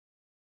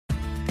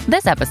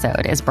This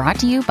episode is brought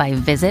to you by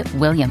Visit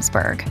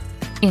Williamsburg.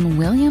 In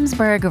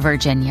Williamsburg,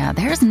 Virginia,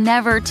 there's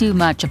never too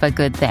much of a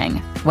good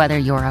thing. Whether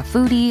you're a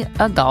foodie,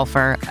 a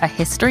golfer, a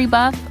history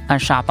buff, a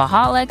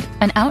shopaholic,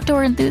 an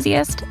outdoor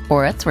enthusiast,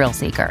 or a thrill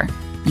seeker,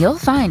 you'll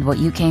find what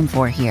you came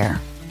for here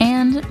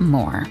and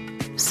more.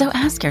 So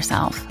ask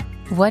yourself,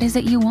 what is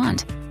it you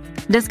want?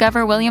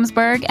 Discover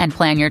Williamsburg and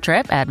plan your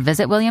trip at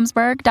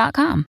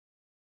visitwilliamsburg.com.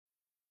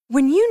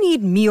 When you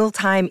need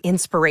mealtime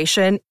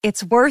inspiration,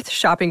 it's worth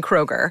shopping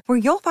Kroger, where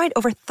you'll find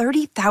over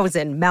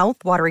 30,000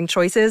 mouth-watering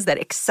choices that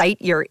excite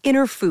your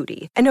inner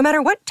foodie. And no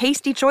matter what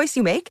tasty choice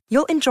you make,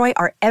 you'll enjoy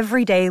our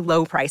everyday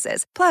low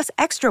prices, plus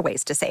extra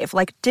ways to save,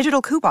 like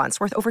digital coupons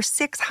worth over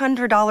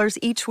 $600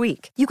 each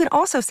week. You can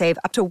also save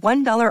up to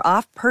 $1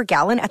 off per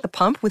gallon at the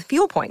pump with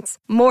fuel points.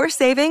 More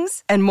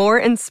savings and more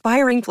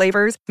inspiring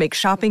flavors make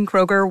shopping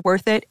Kroger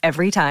worth it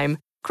every time.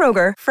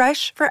 Kroger,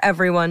 fresh for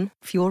everyone.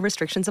 Fuel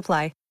restrictions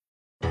apply.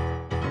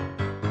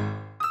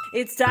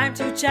 It's time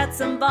to chat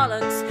some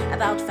bollocks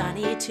about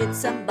fanny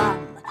tits and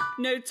bum.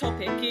 No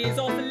topic is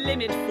off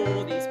limit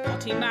for these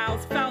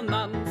potty-mouthed foul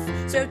mums.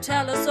 So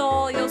tell us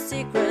all your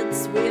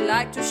secrets, we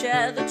like to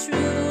share the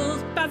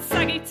truth. Bad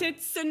saggy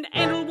tits and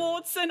anal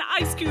warts and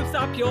ice cubes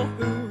up your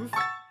hoof.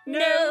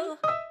 No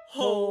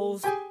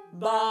holes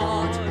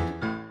barred.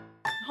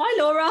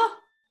 Hi, Laura.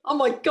 Oh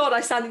my God, I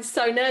sounded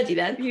so nerdy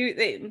then.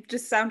 It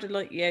just sounded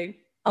like you.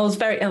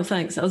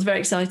 Thanks. I was very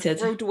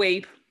excited. Real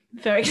dweeb.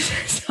 Very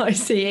excited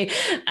to see you.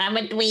 I'm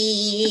a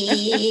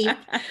dweeb.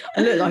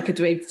 I look like a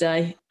dweeb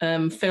today.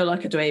 Feel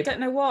like a dweeb. I don't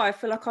know why. I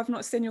feel like I've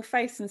not seen your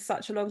face in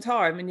such a long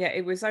time, and yet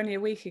it was only a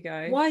week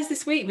ago. Why has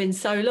this week been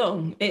so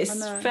long?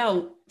 It's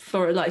felt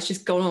for like it's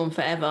just gone on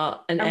forever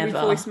and ever. We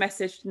voice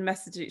messaged and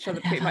messaged each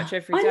other pretty much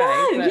every day.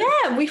 I know,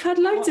 yeah. We've had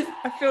loads of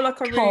I feel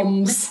like I really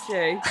comms. missed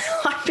you.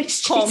 I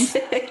missed Comms.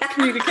 you.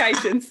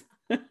 Communications.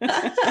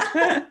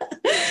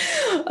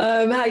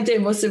 How you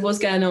doing? What's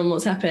going on?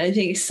 What's happening?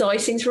 Anything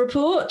exciting to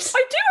report?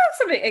 I do have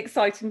something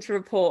exciting to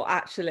report,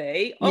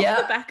 actually, off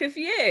the back of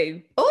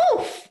you.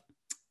 Oh,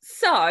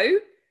 so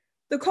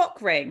the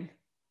cock ring.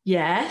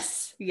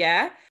 Yes.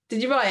 Yeah.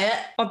 Did you write it?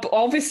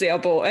 Obviously, I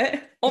bought it.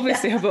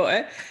 I bought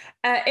it.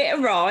 It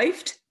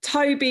arrived.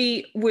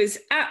 Toby was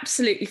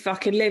absolutely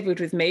fucking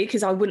livid with me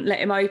because I wouldn't let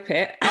him open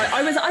it.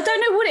 I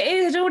don't know what it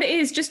is. I don't know what it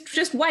is.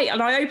 Just wait.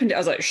 And I opened it. I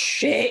was like,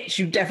 shit,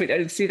 you definitely don't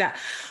need to see that.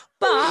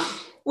 But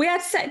we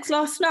had sex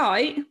last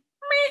night.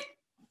 Meh.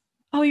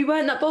 Oh, you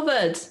weren't that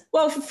bothered?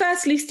 Well,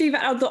 firstly, Steve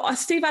had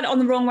it on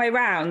the wrong way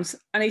round.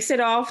 And he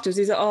said afterwards,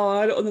 he's like, oh,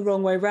 I had it on the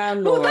wrong way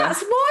round, Laura. Well,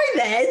 that's why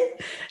then.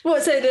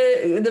 What, so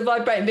the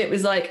vibrating bit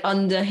was like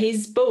under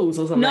his balls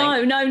or something?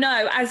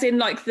 No. As in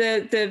like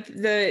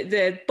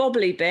the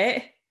bobbly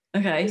bit.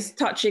 Okay. Was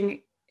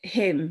touching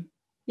him.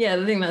 Yeah,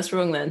 I think that's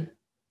wrong then.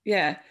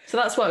 Yeah. So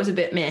that's why it was a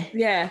bit meh.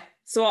 Yeah.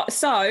 So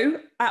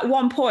at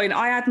one point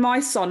I had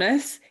my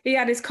sonus, he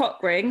had his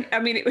cock ring. I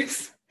mean, it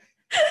was...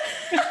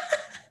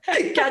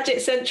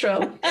 Gadget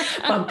Central.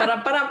 Fanny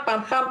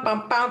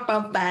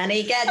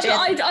gadget.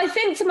 I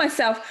think to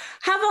myself,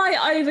 have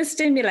I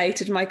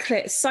overstimulated my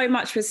clit so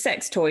much with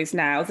sex toys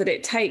now that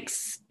it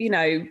takes,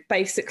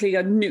 basically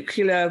a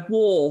nuclear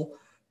war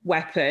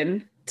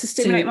weapon to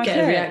stimulate my get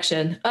clit? A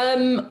reaction?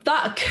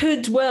 That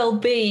could well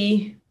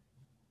be,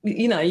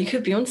 you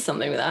could be onto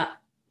something with that.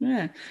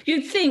 Yeah.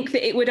 You'd think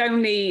that it would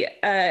only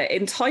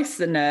entice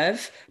the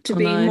nerve to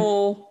be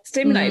more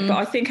stimulated, but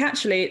I think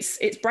actually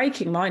it's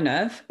breaking my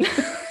nerve.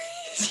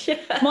 Yeah.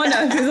 My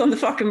nerve is on the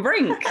fucking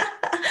brink.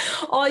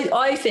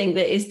 I think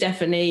that it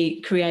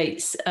definitely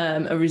creates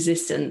a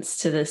resistance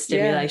to the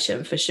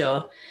stimulation for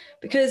sure.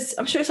 Because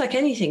I'm sure it's like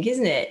anything,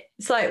 isn't it?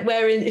 It's like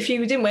if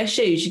you didn't wear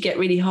shoes, you'd get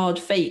really hard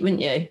feet,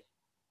 wouldn't you?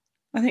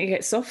 I think you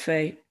get soft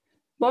feet.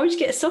 Why would you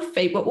get soft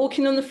feet? But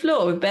walking on the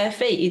floor with bare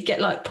feet, you'd get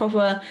like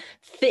proper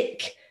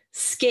thick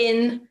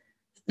skin,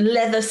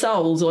 leather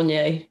soles on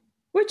you.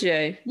 Would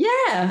you?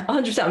 Yeah,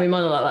 100%. I mean,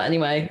 mine are like that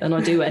anyway, and I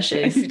do wear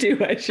shoes. You do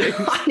wear shoes.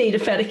 I need a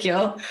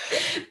pedicure,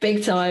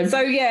 big time. So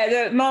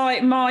yeah,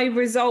 my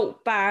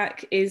result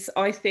back is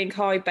I think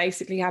I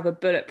basically have a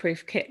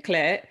bulletproof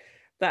clit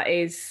that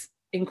is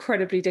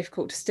incredibly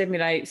difficult to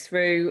stimulate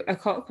through a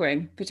cock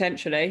ring,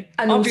 potentially.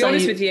 And I'll be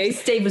honest with you.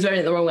 Steve was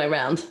wearing it the wrong way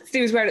around.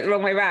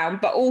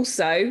 But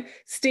also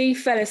Steve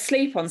fell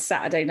asleep on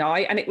Saturday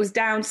night and it was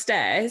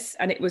downstairs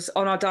and it was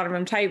on our dining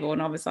room table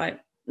and I was like,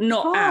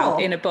 not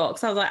out in a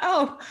box. I was like,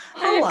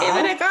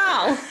 give it a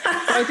go.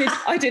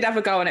 I did have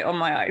a go on it on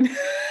my own.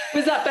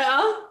 Was that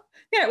better?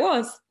 Yeah, it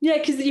was. Yeah,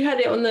 because you had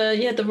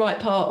the right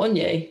part on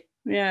you.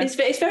 Yeah. It's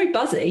very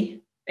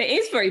buzzy. It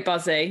is very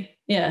buzzy.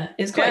 Yeah,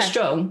 it's quite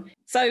strong.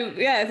 So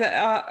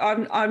yeah,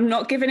 I'm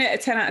not giving it a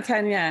 10 out of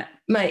 10 yet.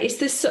 Mate, it's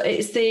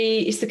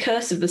the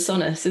curse of the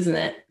sonus, isn't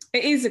it?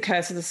 It is the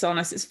curse of the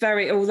sonus. It's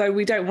although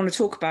we don't want to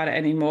talk about it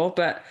anymore,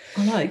 but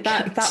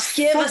that's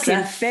give us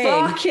a thing.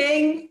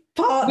 Fucking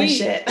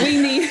partnership.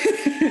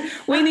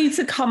 We need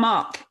to come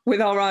up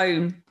with our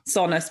own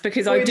sonus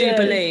because I do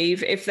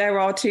believe if there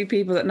are two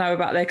people that know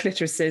about their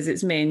clitorises,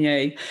 it's me and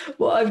you.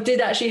 Well, I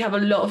did actually have a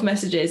lot of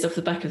messages off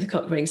the back of the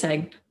cock ring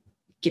saying,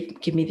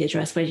 give me the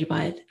address. Where did you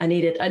buy it? I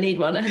need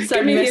one. I had so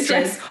Give me many the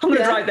address. I'm going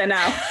to drive there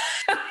now.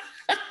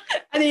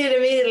 I need it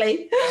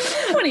immediately.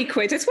 20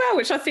 quid as well,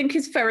 which I think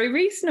is very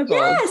reasonable.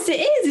 Yes, it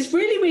is. It's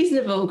really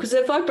reasonable because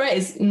a vibrator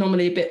is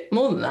normally a bit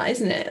more than that,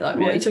 isn't it? Like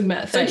what are you talking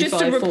about? 35, so just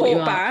to report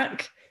 40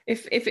 back,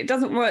 if it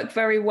doesn't work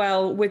very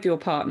well with your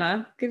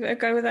partner, give it a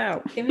go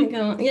without. Give it a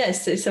go.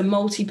 Yes, it's a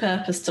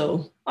multi-purpose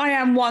tool. I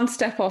am one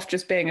step off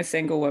just being a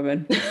single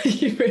woman.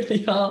 You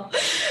really are.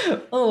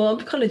 Oh,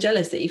 I'm kind of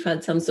jealous that you've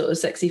had some sort of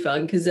sexy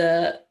fun because,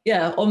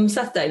 on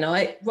Saturday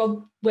night,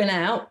 Rob went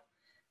out.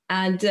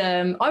 And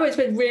I went to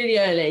bed really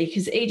early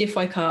because Edith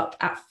woke up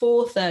at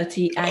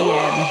 4:30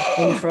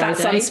 a.m. on Friday.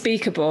 That's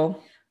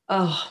unspeakable.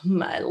 Oh,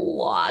 my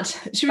Lord.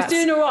 She was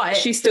doing all right.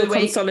 She's still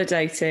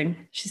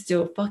consolidating. She's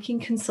still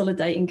fucking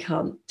consolidating,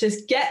 cunt.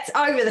 Just get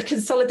over the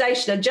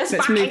consolidation and just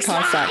let's move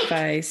past that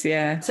phase,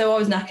 yeah. So I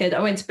was knackered.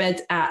 I went to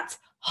bed at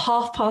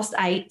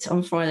 8:30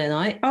 on Friday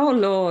night. Oh,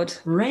 Lord.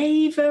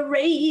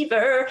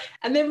 Raver.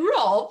 And then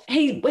Rob,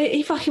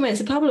 he fucking went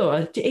to the pub,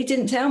 Laura. He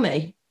didn't tell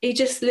me. He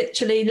just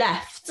literally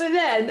left. So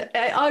then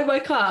I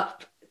woke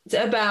up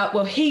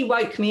he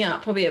woke me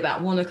up probably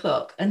about 1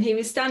 o'clock and he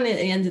was standing at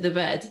the end of the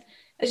bed.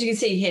 As you can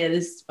see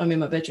here, I'm in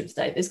my bedroom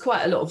today. There's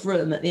quite a lot of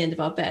room at the end of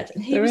our bed.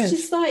 And he was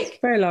just like...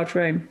 Very large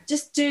room.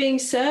 Just doing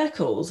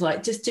circles,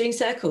 like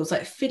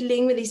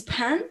fiddling with his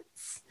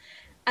pants.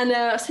 And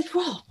I said,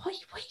 Rob, what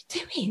are you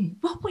doing?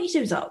 Rob, what are you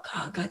doing? He's like, oh,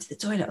 I'll go to the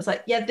toilet. I was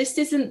like, yeah, this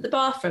isn't the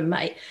bathroom,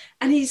 mate.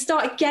 And he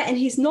started getting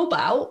his knob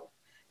out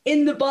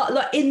in the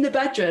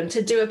bedroom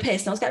to do a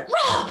piss. And I was going,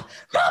 Rob,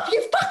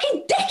 you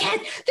fucking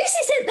dickhead. This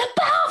isn't the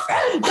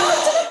bathroom. Go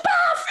to the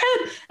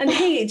bathroom. And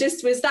he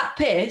just was that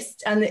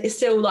pissed and it's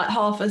still like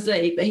half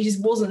asleep, but he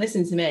just wasn't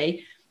listening to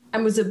me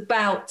and was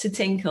about to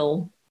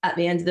tinkle at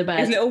the end of the bed.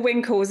 His little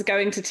winkles are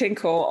going to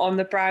tinkle on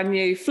the brand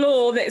new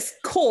floor that's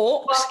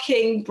corked.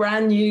 Fucking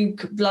brand new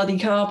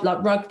bloody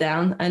rug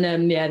down. And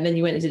and then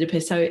you went and did a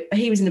piss. So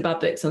he was in the bad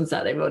books on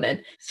Saturday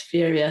morning. It's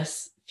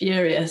furious.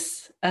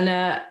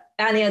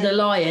 And he had a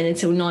lie-in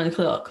until 9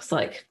 o'clock. It's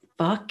like,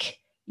 fuck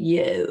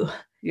you.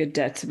 You're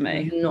dead to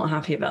me. Not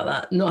happy about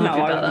that. Not happy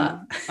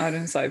about that.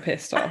 I'm so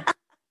pissed off.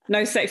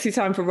 No sexy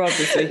time for Rob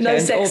this weekend. No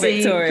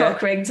sexy or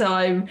cock ring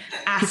time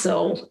at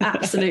all.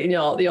 Absolutely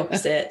not. The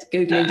opposite.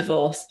 Googling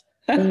divorce.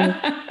 I've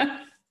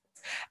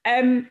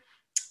got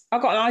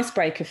an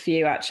icebreaker for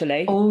you,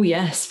 actually. Oh,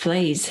 yes,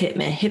 please. Hit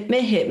me.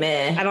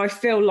 And I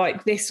feel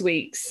like this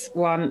week's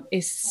one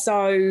is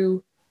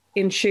so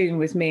in tune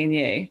with me and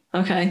you.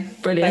 Okay,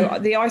 brilliant. So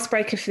the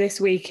icebreaker for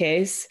this week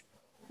is,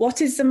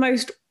 what is the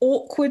most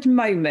awkward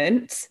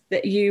moment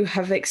that you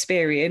have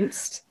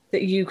experienced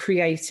that you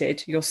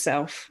created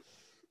yourself?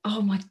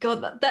 Oh my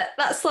God,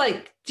 that's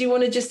like, do you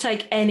want to just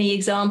take any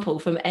example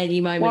from any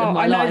moment of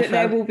my life? I know that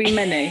there will be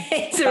many.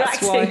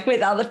 Interacting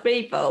with other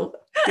people.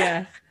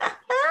 Yeah.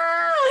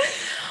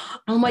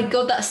 Oh my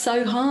God, that's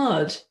so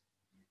hard.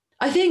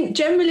 I think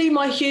generally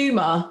my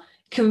humour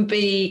can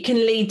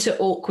lead to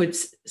awkward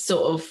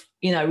sort of,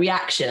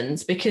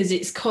 reactions because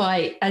it's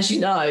quite, as you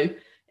know,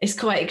 it's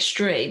quite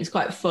extreme. It's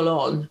quite full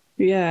on.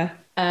 Yeah.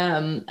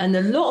 And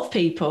a lot of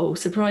people,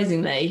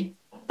 surprisingly,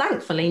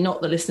 thankfully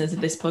not the listeners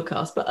of this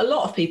podcast, but a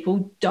lot of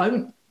people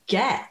don't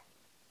get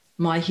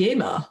my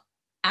humour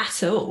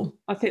at all.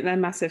 I think they're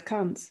massive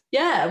cunts.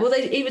 Yeah. Well,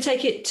 they either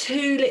take it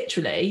too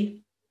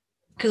literally,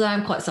 because I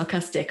am quite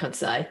sarcastic, I'd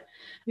say.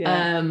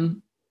 Yeah.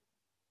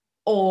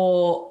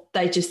 Or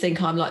they just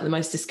think I'm like the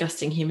most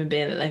disgusting human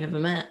being that they've ever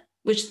met,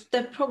 which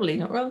they're probably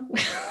not wrong.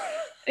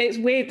 It's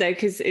weird though,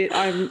 because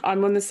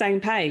I'm on the same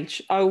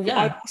page.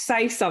 I'll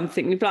say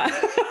something, you'll be like,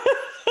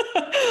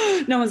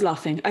 no one's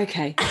laughing.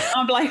 Okay.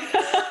 I'm like,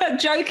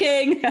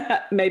 joking.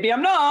 Maybe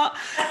I'm not.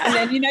 And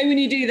then, when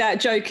you do that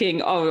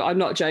joking, oh, I'm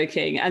not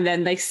joking. And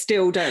then they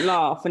still don't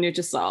laugh. And you're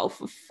just like, oh,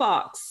 for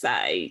fuck's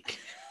sake,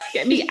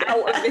 get me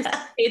out of this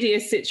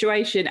hideous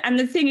situation. And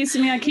the thing is, to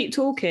me, I keep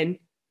talking.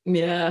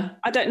 Yeah.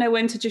 I don't know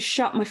when to just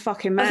shut my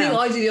fucking mouth. I think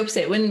I do the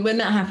opposite. When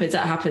that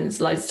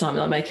happens loads of time,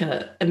 and I make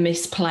a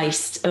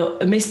misplaced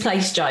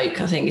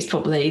joke, I think is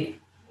probably,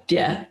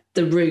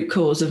 the root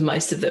cause of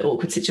most of the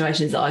awkward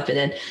situations that I've been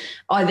in.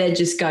 I then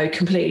just go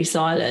completely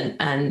silent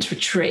and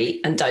retreat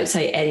and don't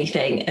say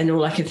anything. And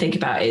all I can think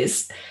about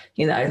is,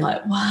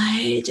 like,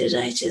 why did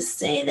I just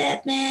say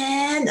that,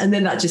 man? And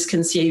then that just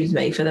consumes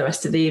me for the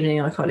rest of the evening.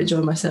 And I can't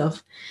enjoy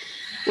myself.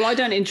 Well, I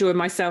don't enjoy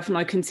myself and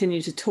I continue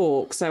to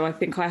talk. So I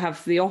think I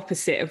have the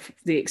opposite of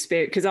the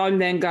experience because I'm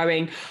then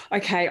going,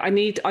 okay,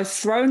 I've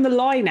thrown the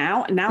line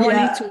out. Now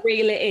I need to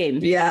reel it in.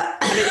 Yeah.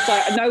 And it's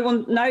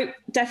like,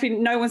 definitely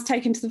no one's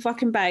taken to the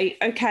fucking bait.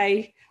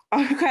 Okay,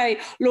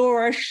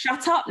 Laura,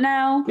 shut up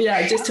now.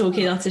 Yeah, just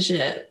talking utter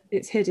shit.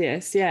 It's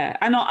hideous, yeah.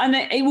 And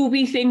it will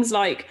be things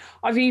like,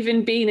 I've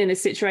even been in a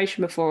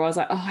situation before where I was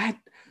like, I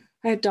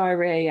had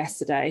diarrhea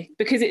yesterday,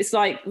 because it's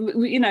like,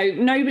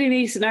 nobody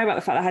needs to know about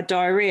the fact that I had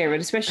diarrhea, and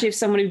especially if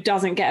someone who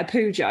doesn't get a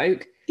poo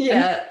joke,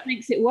 it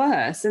makes it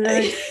worse. And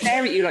then they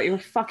stare at you like you're a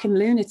fucking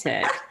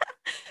lunatic.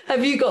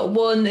 Have you got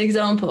one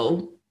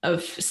example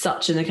of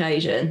such an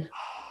occasion?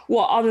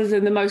 What, other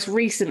than the most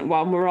recent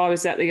one where I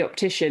was at the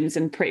opticians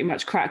and pretty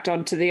much cracked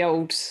onto the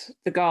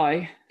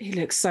guy? He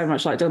looks so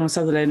much like Donald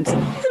Sutherland. He's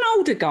an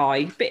older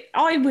guy, but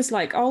I was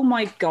like, oh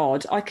my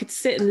God, I could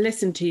sit and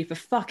listen to you for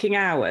fucking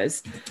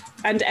hours.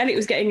 And Elliot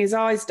was getting his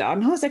eyes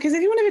done. I was like, has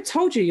anyone ever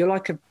told you you're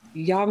like a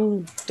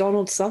young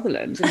Donald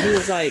Sutherland? And he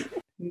was like,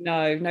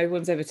 no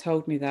one's ever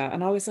told me that.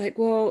 And I was like,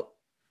 well,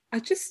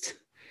 I just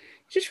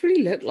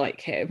really look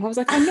like him. I was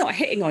like, I'm not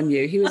hitting on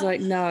you. He was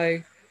like,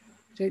 no,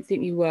 I don't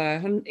think you were.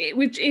 And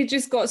it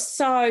just got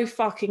so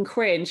fucking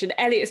cringe. And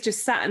Elliot's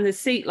just sat in the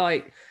seat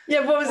like...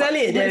 Yeah, what was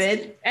Elliot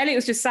doing? Elliot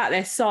was just sat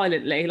there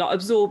silently, like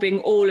absorbing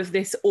all of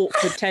this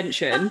awkward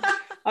tension.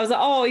 I was like,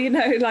 oh, you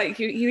know, like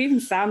you even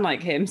sound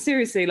like him.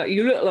 Seriously, like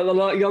you look like a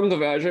lot younger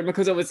version,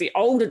 because obviously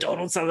older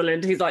Donald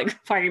Sutherland, he's like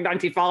fucking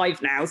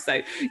 95 now.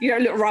 So you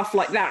don't look rough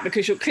like that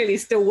because you're clearly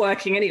still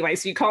working anyway.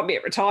 So you can't be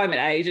at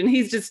retirement age. And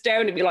he's just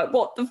staring at me like,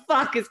 what the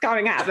fuck is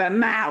coming out of her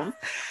mouth?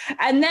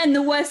 And then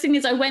the worst thing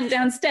is I went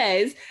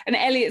downstairs and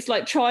Elliot's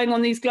like trying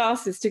on these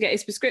glasses to get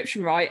his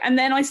prescription right. And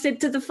then I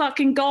said to the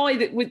fucking guy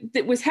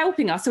that was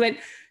helping us, I went,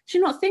 do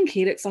you not think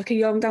he looks like a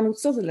young Donald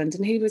Sutherland?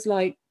 And he was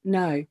like,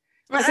 no.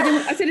 I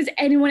said, has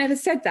anyone ever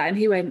said that? And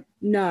he went,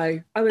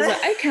 no. I was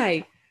like,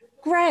 okay,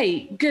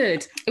 great,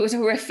 good. It was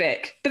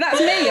horrific. But that's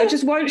me. I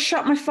just won't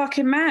shut my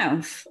fucking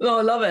mouth. Oh,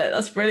 I love it.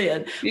 That's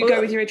brilliant. You go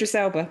with your Idris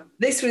Elba.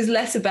 This was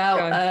less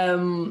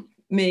about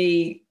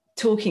me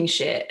talking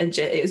shit. And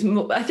it was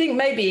more, I think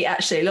maybe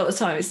actually a lot of the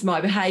time it's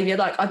my behaviour.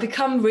 Like I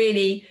become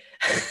really...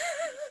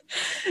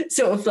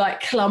 sort of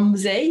like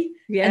clumsy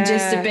and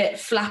just a bit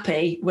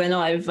flappy when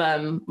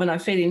I'm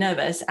feeling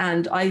nervous,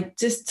 and I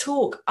just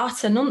talk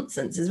utter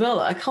nonsense as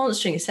well. I can't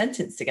string a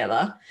sentence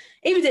together.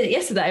 Even did it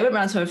yesterday. I went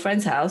round to a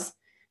friend's house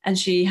and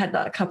she had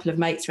like a couple of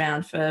mates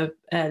round for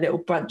a little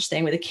brunch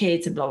thing with the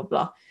kids and blah blah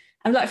blah.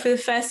 And like for the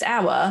first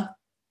hour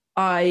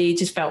I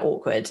just felt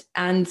awkward,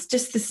 and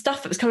just the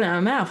stuff that was coming out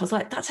of my mouth, I was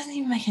like, that doesn't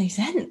even make any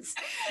sense,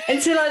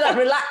 until I like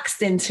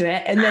relaxed into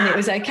it, and then it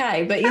was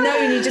okay. But you know,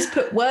 when you just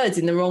put words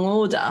in the wrong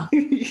order.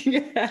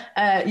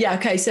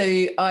 Okay, so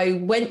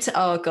I went to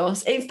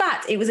Argos. In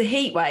fact, it was a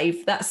heat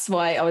wave, that's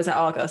why I was at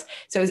Argos.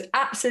 So it was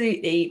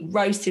absolutely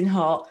roasting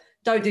hot,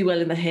 don't do well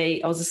in the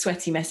heat. I was a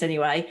sweaty mess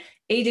anyway.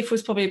 Edith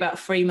was probably about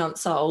 3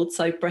 months old,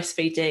 so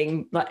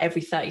breastfeeding like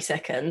every 30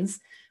 seconds.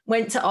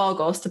 Went to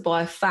Argos to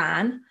buy a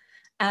fan,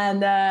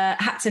 and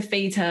had to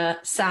feed her,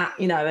 sat,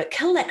 you know, at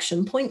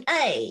collection point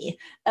A,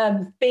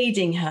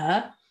 feeding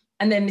her.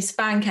 And then this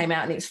fan came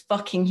out and it was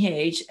fucking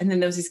huge. And then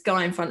there was this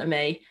guy in front of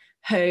me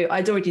who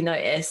I'd already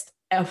noticed,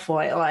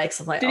 FYI.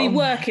 So I'm like, did he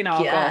work in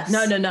Argos?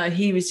 No.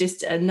 He was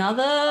just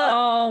another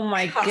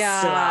God.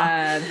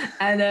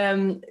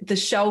 And the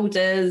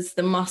shoulders,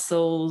 the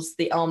muscles,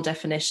 the arm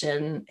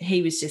definition,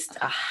 he was just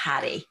a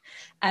hattie.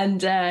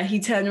 And he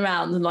turned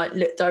around and like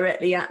looked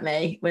directly at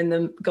me when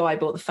the guy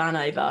brought the fan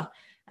over.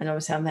 And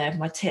obviously I'm there with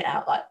my tit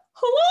out like,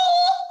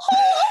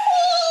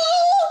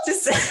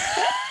 just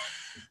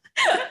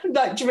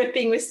like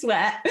dripping with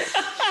sweat.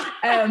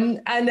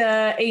 And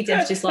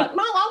Edith just like,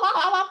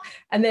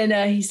 and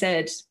then he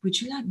said,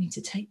 would you like me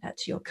to take that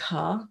to your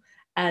car?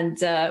 And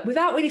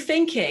without really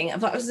thinking, I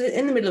was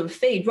in the middle of a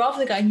feed, rather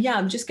than going, yeah,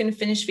 I'm just going to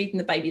finish feeding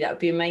the baby, that would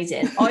be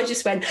amazing. I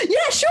just went,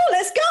 yeah, sure,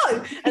 let's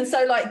go. And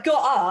so like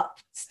got up,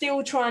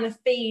 still trying to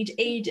feed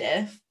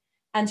Edith.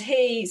 And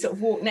he sort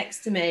of walked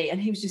next to me, and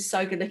he was just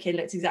so good looking,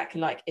 looked exactly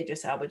like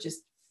Idris Elba,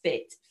 just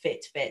fit.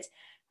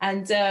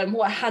 And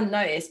what I hadn't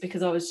noticed,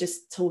 because I was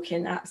just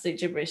talking absolute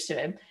gibberish to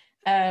him,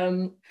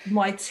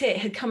 my tit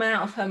had come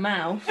out of her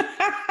mouth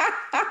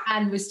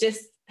and was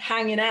just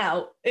hanging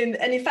out. And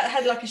in fact,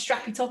 had like a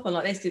strappy top on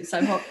like this because it was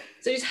so hot.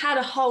 So just had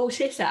a whole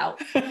tit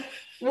out,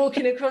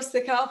 walking across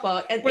the car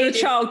park. And with a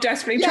child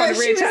desperately trying to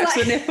reattach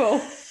the nipple.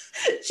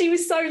 She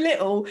was so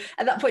little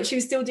at that point. She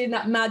was still doing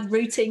that mad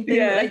routine thing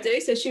that they do.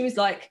 So she was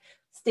like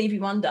Stevie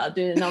Wonder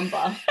doing a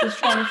number, just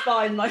trying to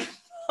find my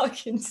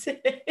fucking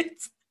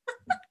tit.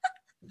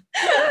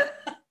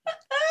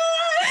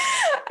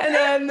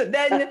 And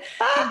then he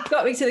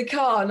got me to the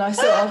car, and I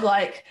sort of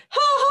like,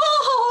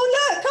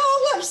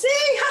 look,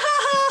 see,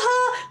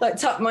 like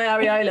tucked my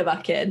areola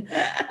back in,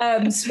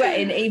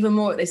 sweating even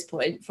more at this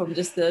point from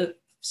just the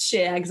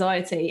sheer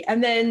anxiety.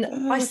 And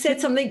then I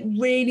said something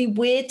really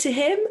weird to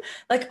him.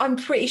 Like, I'm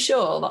pretty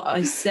sure that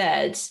I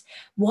said,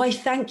 why,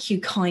 thank you,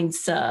 kind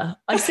sir.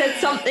 I said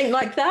something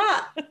like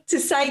that to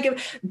say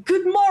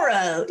good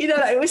morrow. You know,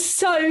 like, it was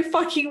so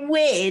fucking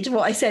weird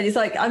what I said. It's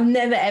like, I've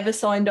never ever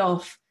signed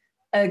off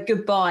a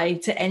goodbye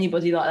to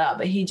anybody like that,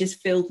 but he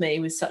just filled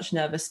me with such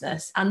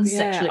nervousness and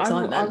sexual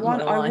excitement. I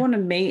want to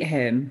meet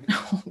him.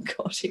 Oh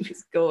God, he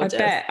was gorgeous.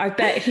 I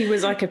bet he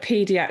was like a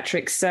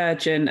pediatric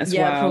surgeon as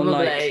well. Probably.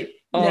 Like,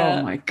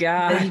 oh my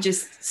God. And he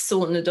just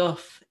sauntered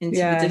off into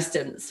the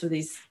distance with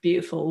these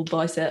beautiful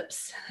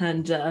biceps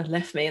and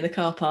left me in the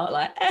car park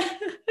like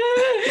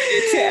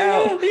tit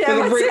out with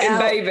a rooting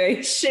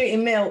baby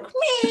shooting milk.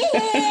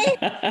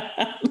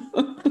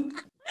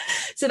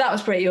 So that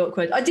was pretty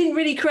awkward. I didn't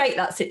really create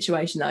that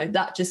situation though.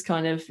 That just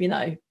kind of, you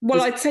know.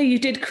 Well, I'd say you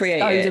did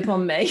create it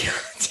upon me.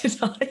 Did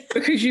I?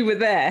 Because you were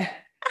there.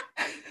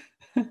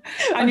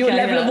 And your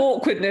level of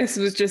awkwardness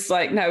was just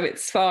like, no,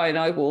 it's fine.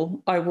 I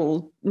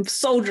will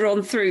soldier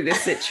on through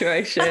this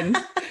situation.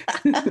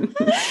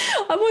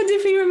 I wonder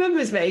if he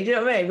remembers me. Do you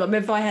know what I mean? Like,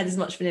 if I had as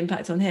much of an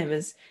impact on him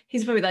as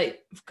he's probably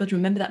like, God,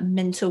 remember that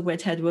mental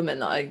red-haired woman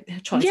that I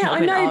tried to help?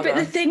 Yeah, I know, but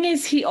the thing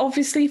is, he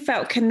obviously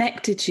felt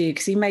connected to you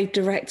because he made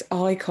direct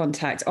eye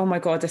contact. Oh my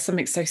God, there's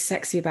something so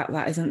sexy about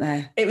that, isn't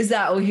there? It was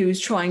that, or he was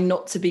trying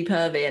not to be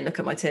pervy and look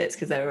at my tits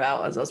because they were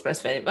out as I was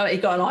breastfeeding. But he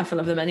got an eyeful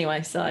of them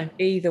anyway, so.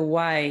 Either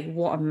way,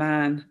 what a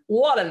man.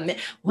 What a man.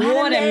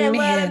 What a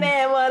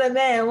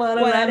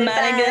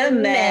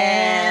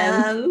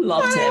man.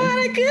 Loved him.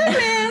 What a good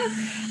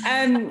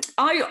man.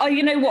 I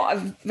you know what,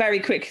 very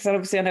quick, because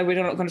obviously I know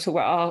we're not going to talk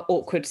about our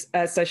awkward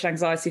social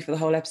anxiety for the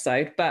whole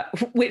episode, but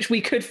which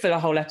we could for the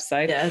whole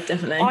episode. Yeah,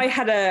 definitely. I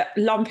had a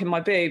lump in my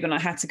boob and I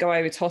had to go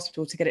over to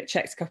hospital to get it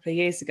checked a couple of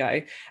years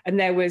ago. And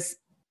there was,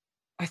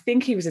 I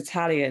think he was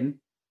Italian.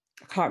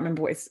 I can't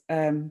remember what his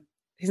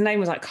name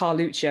was, like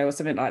Carluccio or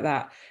something like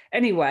that.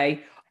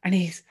 Anyway, and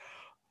he's,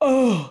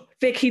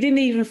 Vic, he didn't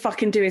even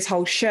fucking do his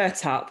whole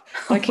shirt up.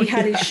 Like he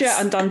had his shirt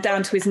undone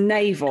down to his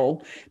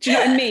navel. Do you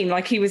know what I mean?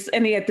 Like he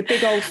had the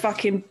big old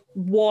fucking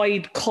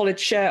wide collared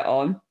shirt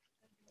on.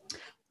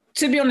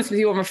 To be honest with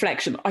you, on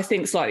reflection, I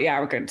think slightly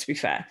arrogant, to be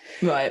fair.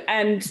 Right.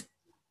 And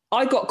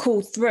I got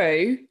called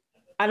through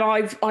and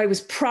I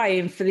was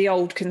praying for the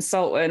old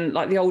consultant,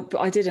 but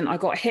I didn't. I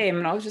got him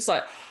and I was just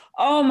like,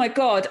 oh my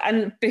God.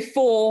 And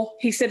before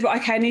he said, well,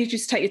 okay, I need you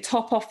to take your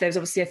top off. There was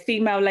obviously a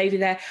female lady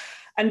there.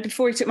 And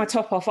before he took my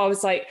top off, I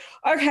was like,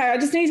 okay, I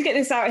just need to get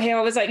this out here.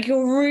 I was like,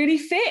 you're really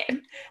fit.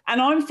 And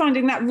I'm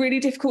finding that really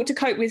difficult to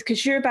cope with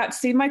because you're about to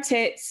see my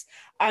tits.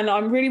 And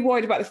I'm really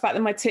worried about the fact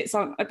that my tits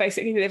aren't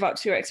basically live up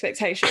to your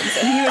expectations.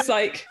 And he was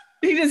like,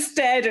 he just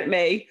stared at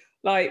me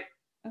like,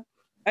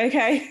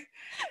 okay.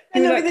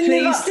 And like,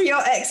 live up to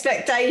your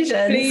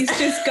expectations. Please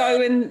just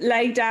go and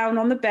lay down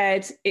on the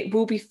bed. It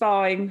will be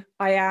fine.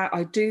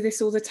 I do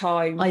this all the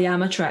time. I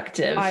am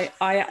attractive. I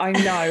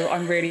know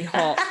I'm really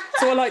hot.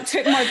 So I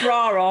took my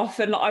bra off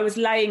and I was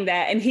laying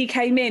there and he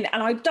came in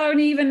and I don't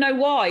even know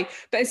why.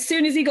 But as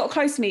soon as he got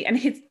close to me and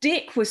his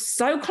dick was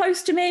so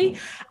close to me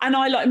and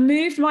I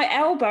moved my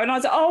elbow and I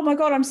was like, oh my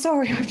God, I'm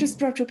sorry. I've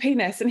just rubbed your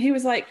penis. And he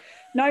was like,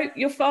 no,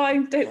 you're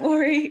fine. Don't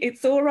worry.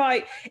 It's all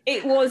right.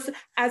 It was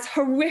as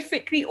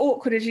horrifically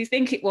awkward as you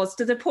think it was,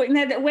 to the point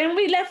there that when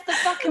we left the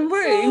fucking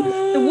room,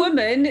 the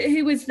woman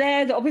who was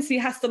there that obviously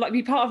has to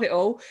be part of it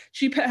all,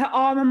 she put her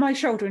arm on my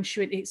shoulder and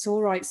she went, it's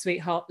all right,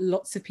 sweetheart.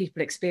 Lots of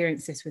people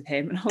experience this with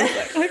him. And I was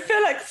like, I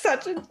feel like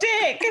such a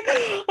dick.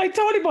 I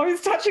told him I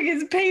was touching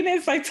his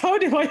penis. I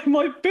told him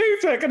my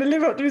boobs weren't going to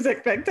live up to his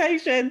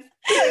expectations.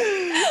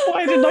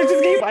 Why didn't I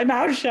just keep my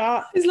mouth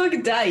shut? It's like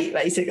a date,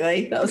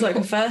 basically. That was like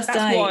a first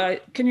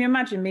date. Can you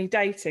imagine me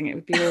dating? It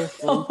would be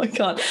awful. Oh my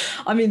God.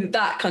 I mean,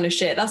 that kind of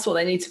shit, that's what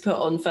they need to put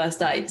on first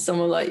dates,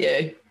 someone like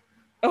you.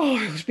 Oh,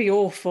 it would be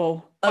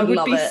awful. I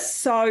would be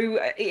so,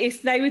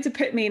 if they were to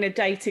put me in a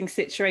dating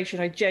situation,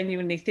 I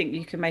genuinely think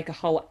you can make a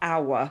whole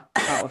hour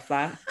out of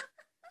that.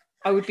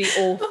 I would be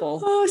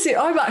awful. Oh, see,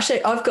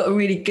 I've got a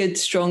really good,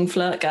 strong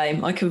flirt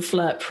game. I can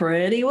flirt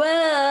pretty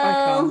well. I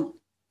can't.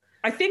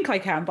 I think I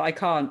can, but I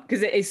can't,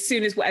 because as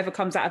soon as whatever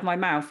comes out of my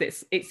mouth,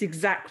 it's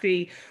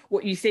exactly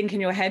what you think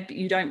in your head, but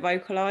you don't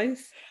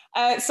vocalise.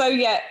 So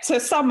yeah, to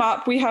sum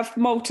up, we have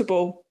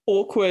multiple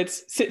awkward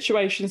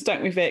situations,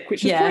 don't we, Vic?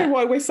 Which is probably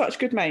why we're such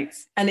good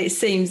mates. And it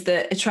seems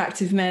that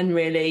attractive men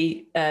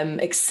really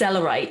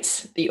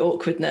accelerate the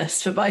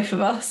awkwardness for both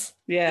of us.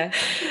 Yeah.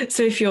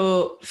 So if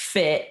you're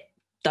fit,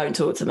 don't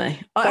talk to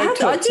me. I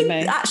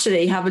did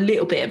actually have a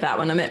little bit of that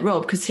when I met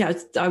Rob,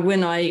 because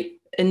when I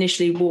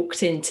initially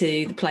walked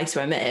into the place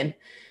where I met him,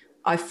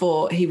 I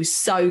thought he was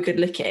so good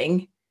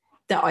looking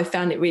that I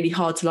found it really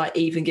hard to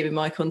even give him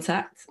eye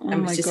contact. And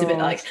it was just a bit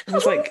like, it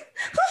was like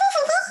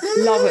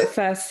love at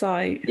first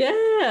sight.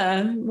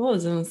 Yeah, it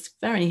was. It was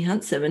very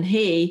handsome. And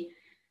he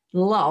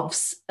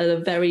loves a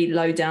very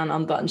low down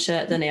unbuttoned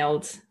shirt, than the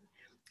old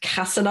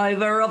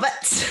Casanova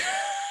Robert.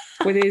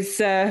 With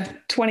his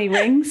 20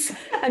 rings.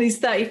 And his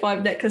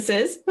 35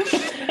 necklaces.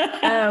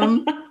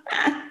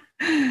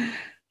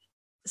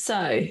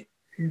 So,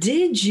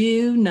 did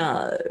you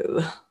know?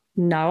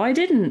 No, I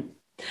didn't.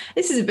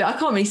 This is a bit, I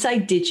can't really say,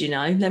 did you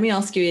know? Let me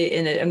ask you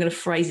I'm going to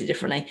phrase it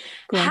differently.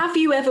 Have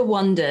you ever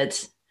wondered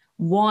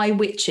why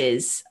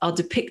witches are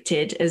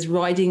depicted as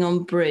riding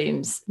on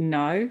brooms?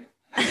 No.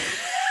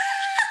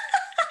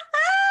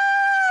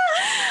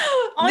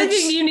 I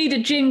think you need a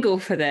jingle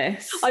for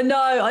this. I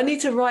know, I need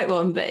to write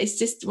one, but it's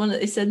just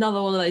it's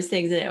another one of those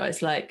things, isn't it? Where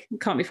it's like,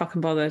 can't be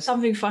fucking bothered.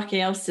 Something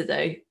fucking else to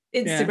do.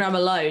 Instagram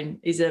alone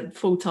is a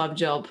full-time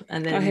job,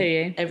 and then I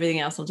hear you. Everything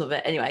else on top of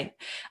it. Anyway,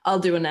 I'll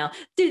do one now.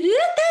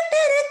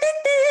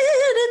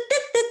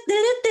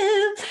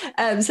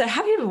 So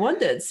have you ever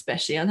wondered,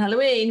 especially on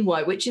Halloween,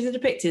 why witches are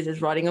depicted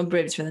as riding on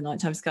brooms from the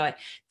nighttime sky?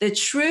 The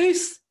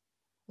truth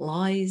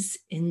lies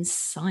in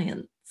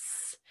science.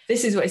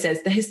 This is what it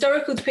says. The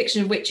historical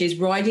depiction of witches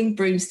riding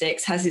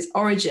broomsticks has its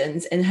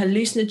origins in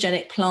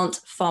hallucinogenic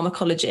plant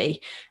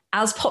pharmacology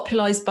as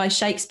popularised by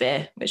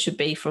Shakespeare, which would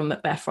be from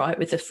Macbeth, right,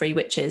 with the three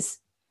witches.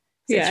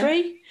 Is it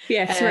three?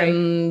 Yeah,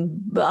 three.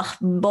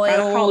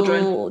 Boil.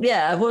 Cauldron.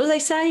 Yeah, what do they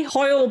say?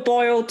 Hoil,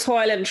 boil,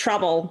 toil and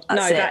trouble.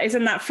 That's it.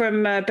 Isn't that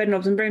from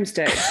Bedknobs and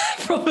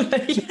Broomsticks?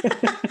 Probably.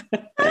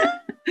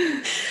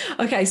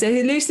 Okay, so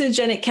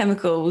hallucinogenic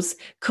chemicals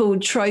called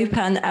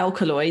tropan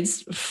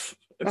alkaloids.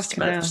 The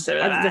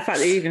fact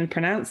that you even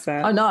pronounce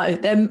that. I know.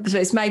 So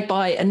it's made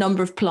by a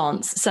number of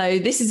plants. So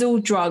this is all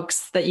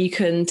drugs that you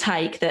can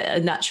take that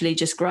are naturally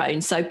just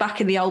grown. So back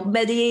in the old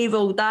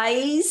medieval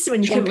days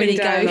when you couldn't really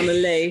go on a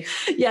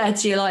leaf. Yeah,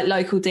 to your like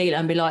local dealer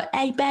and be like,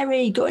 hey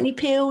Barry, got any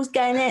pills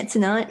going out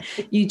tonight?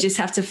 You just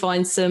have to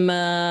find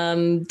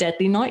some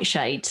deadly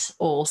nightshade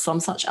or some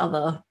such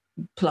other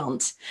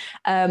plant.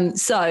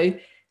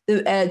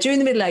 During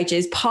the Middle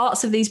Ages,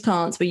 parts of these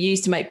plants were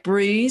used to make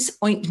brews,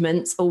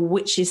 ointments, or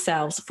witches'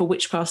 salves for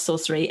witchcraft,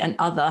 sorcery, and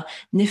other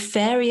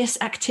nefarious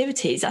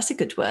activities. That's a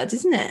good word,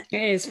 isn't it?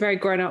 It is, very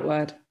grown-up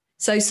word.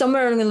 So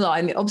somewhere along the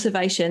line, the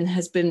observation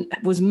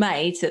was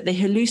made that the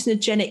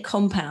hallucinogenic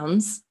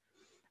compounds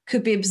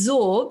could be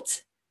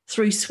absorbed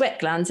through sweat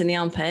glands in the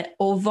armpit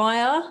or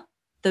via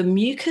the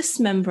mucous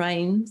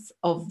membranes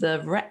of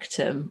the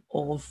rectum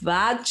or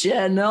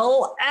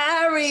vaginal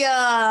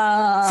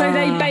area. So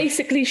they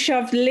basically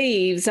shoved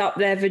leaves up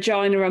their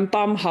vagina and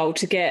bumhole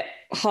to get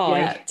high.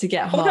 Yeah, to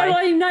get high. Although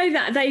I know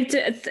that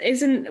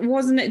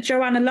wasn't it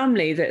Joanna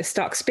Lumley that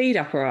stuck speed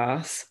up her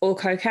ass or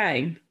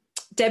cocaine?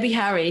 Debbie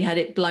Harry had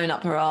it blown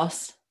up her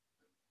ass.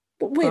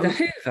 But with a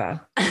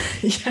Hoover?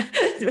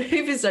 Yeah,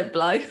 Hoovers don't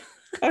blow.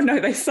 Oh no,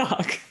 they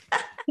suck.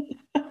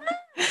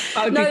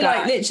 No,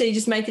 like literally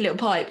just make a little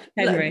pipe.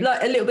 Henry.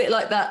 Like a little bit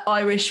like that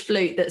Irish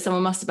flute that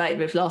someone masturbated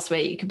with last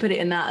week. You can put it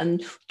in that and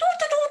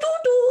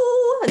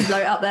blow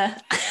it up there.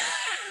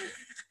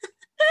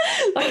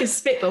 Like a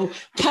spitball.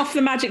 Puff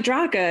the Magic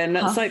Dragon.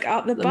 That's like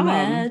up the bum.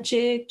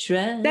 Magic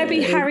Dragon.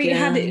 Debbie Harry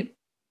had it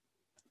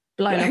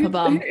blown up a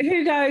bum.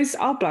 Who goes,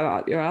 I'll blow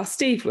up your ass?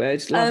 Steve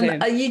would. Love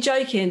him. Are you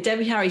joking?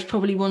 Debbie Harry's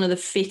probably one of the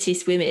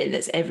fittest women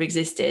that's ever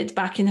existed.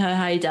 Back in her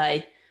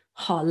heyday,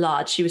 oh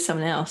lad, she was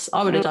someone else.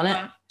 I would have done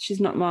it. She's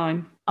not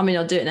mine. I mean,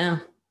 I'll do it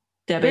now.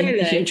 Debbie,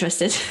 if you're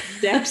interested.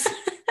 Debs,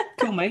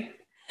 call me.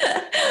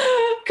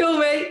 Call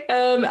me.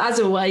 As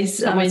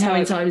always, I mean, how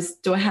many times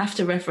do I have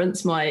to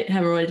reference my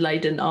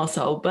hemorrhoid-laden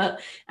arsehole? But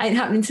ain't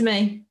happening to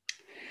me.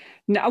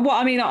 No, well,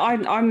 I mean,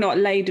 I'm not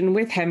laden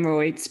with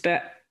hemorrhoids,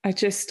 but I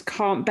just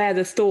can't bear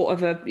the thought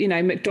of a,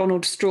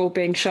 McDonald's straw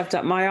being shoved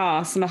up my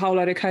arse and a whole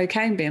load of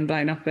cocaine being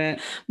blown up it.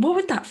 What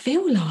would that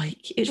feel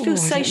like? It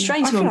feels so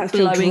strange when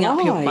blowing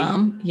up your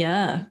bum.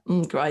 Yeah,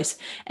 gross.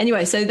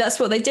 Anyway, so that's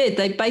what they did.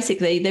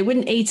 They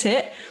wouldn't eat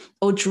it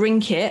or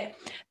drink it.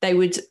 They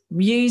would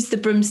use the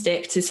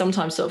broomstick to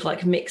sometimes sort of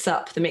like mix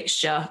up the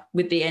mixture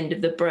with the end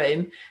of the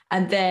broom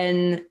and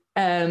then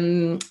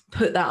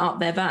put that up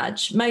their vag,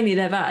 mainly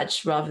their vag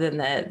rather than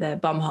their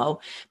bumhole.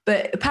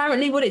 But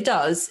apparently what it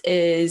does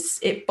is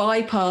it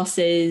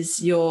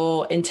bypasses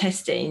your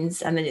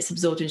intestines and then it's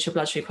absorbed into your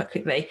bloodstream quite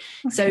quickly.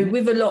 Okay. So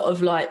with a lot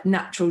of like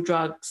natural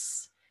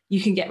drugs,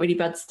 you can get really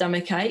bad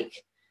stomach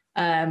ache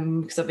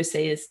because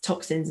obviously there's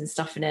toxins and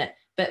stuff in it.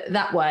 But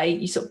that way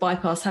you sort of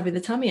bypass having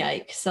the tummy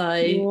ache.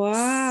 So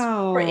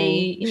wow,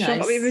 pretty, shut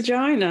up your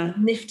vagina.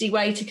 Nifty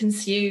way to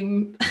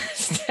consume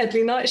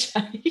deadly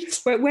nightshade.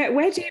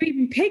 Where do you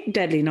even pick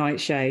deadly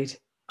nightshade?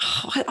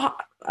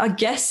 I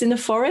guess in the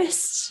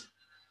forest.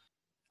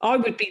 I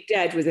would be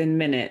dead within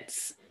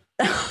minutes.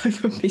 I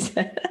would be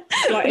dead.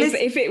 Like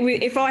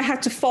if I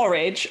had to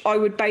forage, I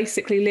would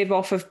basically live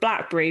off of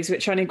blackberries,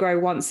 which only grow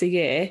once a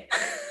year,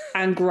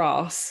 and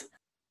grass.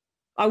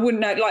 I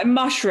wouldn't know, like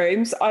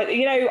mushrooms.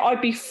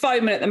 I'd be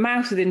foaming at the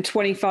mouth within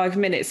 25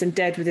 minutes and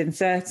dead within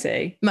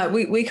 30. Mate,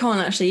 we can't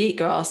actually eat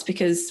grass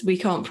because we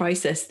can't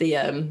process the.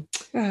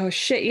 Oh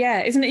shit!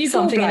 Yeah, isn't it your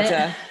something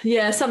gallbladder?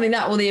 Yeah, something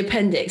that or the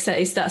appendix.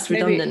 That's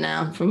redundant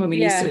now from when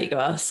we used to eat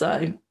grass.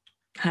 So,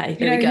 hey,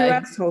 there we go. Who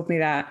else told me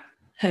that?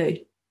 Who?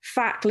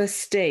 Factless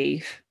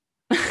Steve.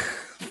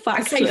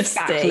 Factless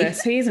Steve.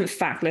 He isn't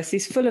factless.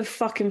 He's full of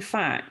fucking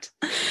fact.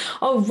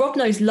 Oh, Rob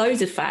knows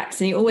loads of facts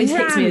and he always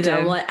hits me with them.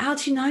 I'm like, how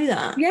do you know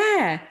that?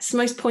 Yeah. It's the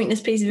most pointless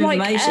piece of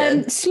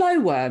information. Slow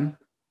worm.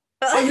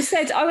 I was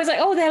like,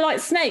 oh, they're like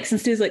snakes. And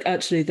Steve's like,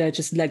 actually, they're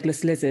just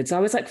legless lizards. I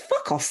was like,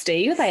 fuck off,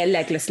 Steve. Are they a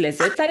legless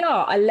lizard? They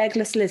are a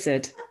legless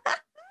lizard.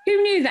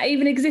 Who knew that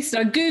even existed?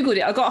 I Googled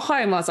it. I got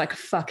home. I was like, a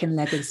fucking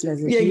legless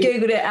lizard. Yeah,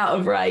 Googled it out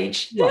of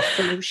rage. What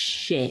full of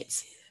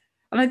shit.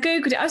 And I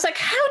Googled it. I was like,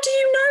 how do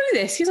you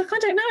know this? He was like, I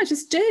don't know. I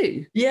just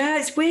do. Yeah,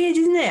 it's weird,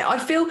 isn't it? I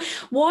feel,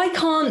 why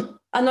can't,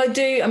 and I'm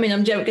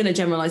going to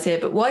generalise here,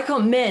 but why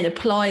can't men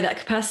apply that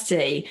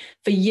capacity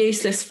for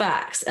useless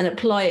facts and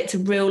apply it to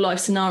real life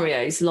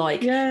scenarios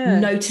like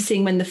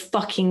noticing when the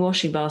fucking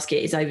washing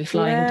basket is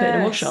overflowing and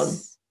putting a wash on?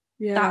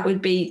 Yeah. That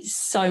would be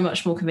so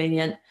much more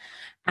convenient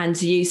and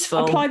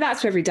useful. Apply that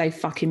to everyday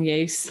fucking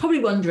use. Probably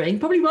wondering,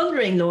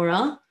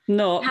 Laura.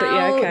 Not, but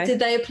yeah, okay. How did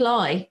they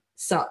apply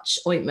such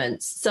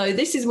ointments? So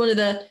this is one of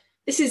the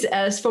This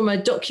is from a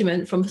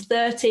document from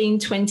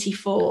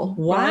 1324.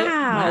 Wow,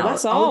 right?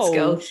 that's old.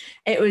 School.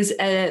 It was,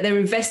 they were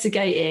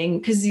investigating,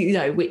 because, you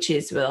know,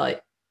 witches were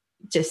like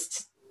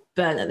just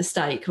burnt at the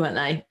stake, weren't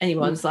they?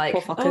 Anyone's like,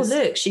 oh,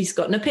 look, she's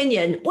got an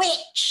opinion.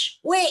 Witch.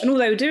 And all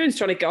they were doing is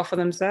trying to get off of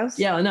themselves.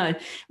 Yeah, I know.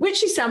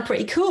 Witches sound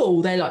pretty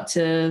cool. They like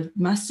to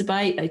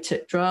masturbate. They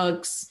took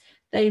drugs.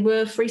 They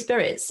were free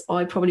spirits.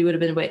 I probably would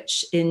have been a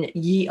witch in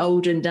ye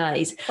olden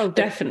days. Oh,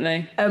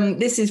 definitely.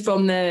 This is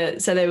from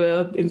so they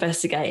were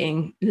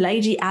investigating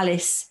Lady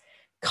Alice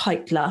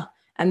Keitler,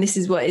 and this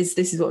is what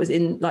was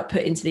in like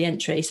put into the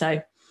entry.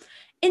 So,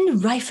 in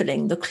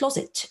rifling the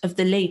closet of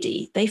the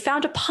lady, they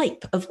found a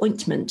pipe of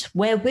ointment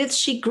wherewith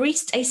she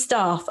greased a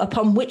staff,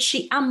 upon which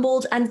she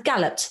ambled and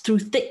galloped through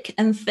thick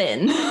and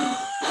thin.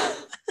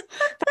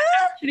 That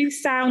actually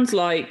sounds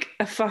like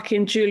a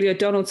fucking Julia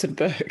Donaldson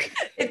book.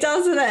 It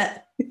does, doesn't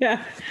it?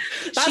 Yeah.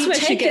 That's where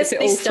she gets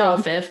it all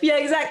from. Yeah,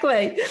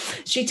 exactly.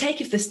 She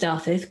taketh the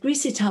starfith,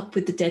 grease it up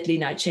with the deadly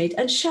nightshade,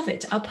 and shove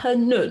it up her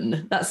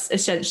nun. That's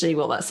essentially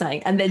what that's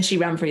saying. And then she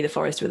ran through the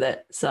forest with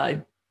it.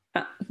 So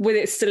with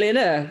it still in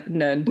her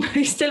nun.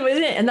 Still in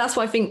it. And that's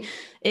why I think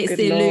it's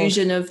the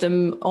illusion of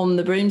them on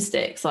the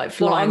broomsticks, like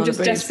flying on the broomsticks.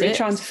 I'm just desperately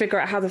trying to figure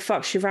out how the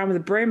fuck she ran with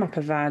a broom up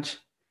her vag.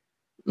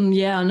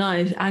 Yeah, I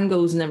know.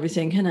 Angles and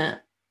everything, isn't it?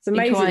 It's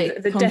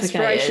amazing the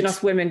desperation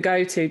us women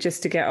go to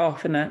just to get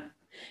off, isn't it?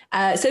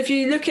 So if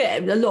you look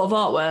at a lot of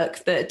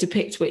artwork that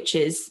depict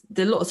witches,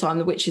 a lot of time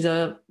the witches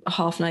are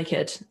half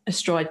naked,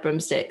 astride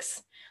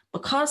broomsticks.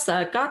 Because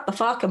they got the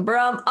fucking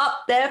broom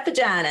up their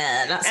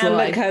vagina. That's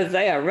why. Because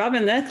they are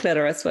rubbing their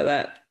clitoris with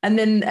it. And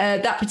then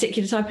that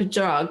particular type of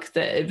drug,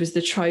 that it was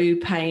the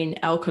tropane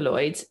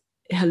alkaloid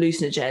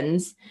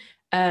hallucinogens,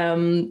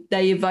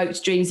 they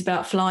evoked dreams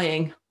about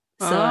flying.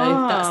 So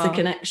that's the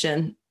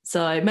connection.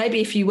 So maybe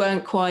if you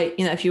weren't quite,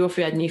 if you were off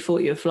your head and you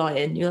thought you were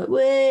flying, you're like,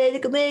 wait,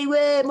 look at me,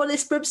 wait, I'm on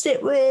this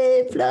broomstick,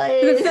 wait,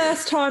 flying. For the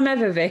first time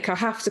ever, Vic, I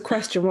have to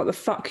question what the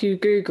fuck you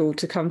Googled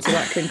to come to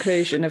that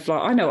conclusion of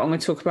like, I know what I'm going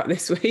to talk about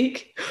this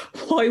week.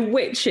 Why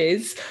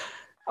witches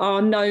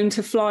are known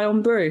to fly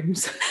on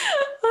brooms.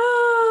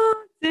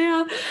 Oh,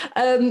 dear.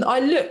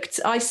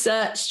 I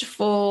searched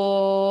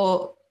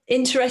for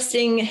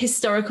interesting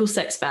historical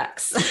sex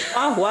facts.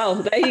 Oh, well,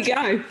 there you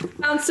go.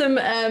 Found some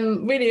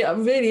really,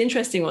 really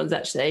interesting ones,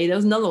 actually. There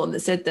was another one that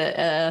said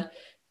that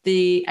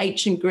the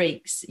ancient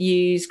Greeks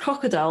used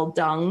crocodile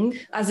dung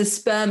as a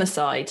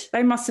spermicide.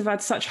 They must have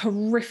had such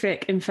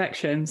horrific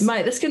infections.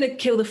 Mate, that's going to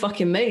kill the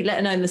fucking mood, let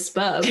alone the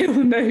sperm. Kill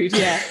the mood,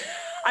 yeah.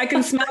 I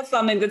can smell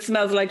something that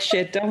smells like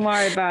shit. Don't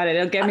worry about it.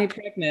 It'll get me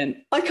pregnant.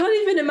 I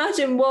can't even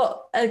imagine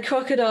what a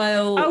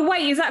crocodile... Oh,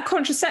 wait, is that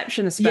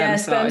contraception, a spermicide? Yeah,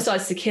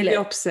 spermicide's to kill it. The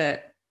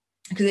opposite.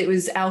 Because it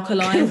was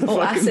alkaline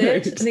or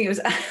acid.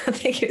 I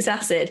think it was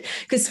acid.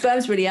 Because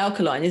sperm's really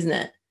alkaline, isn't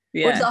it?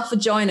 Yeah. Or is our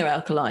vagina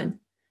alkaline?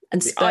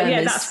 And sperm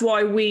that's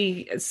why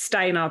we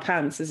stain our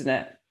pants, isn't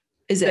it?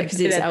 Is it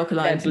because it's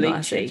alkaline? They're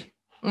bleachy.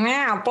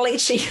 Yeah,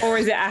 bleachy. Or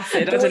is it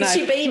acid? I don't know.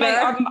 Bleachy beaver.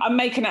 I'm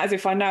making it as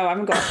if I know. I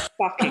haven't got a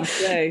fucking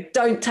clue.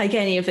 Don't take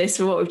any of this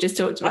for what we've just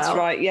talked about. That's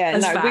right, yeah.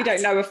 As no, fact. We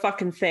don't know a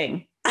fucking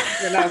thing. We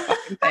don't know a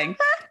fucking thing.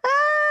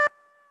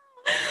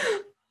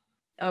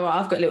 All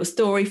right, I've got a little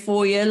story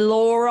for you,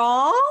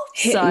 Laura.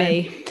 Hit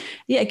me.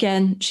 Yeah,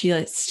 again, she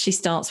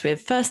starts with,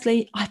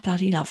 firstly, I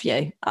bloody love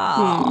you.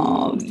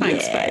 Oh,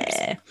 thanks,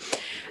 babes.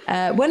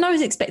 When I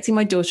was expecting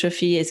my daughter a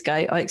few years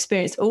ago, I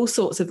experienced all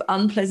sorts of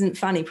unpleasant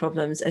fanny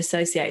problems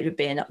associated with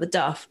being up the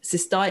duff,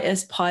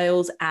 cystitis,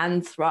 piles,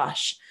 and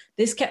thrush.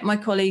 This kept my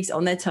colleagues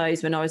on their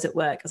toes when I was at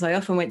work, as I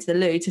often went to the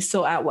loo to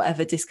sort out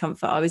whatever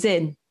discomfort I was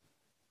in.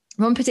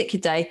 One particular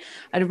day,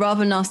 I had a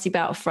rather nasty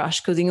bout of thrush,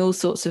 causing all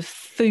sorts of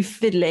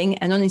fiddling,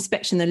 and on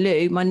inspection in the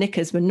loo, my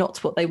knickers were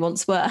not what they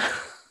once were.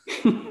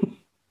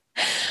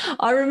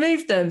 I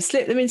removed them,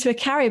 slipped them into a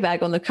carry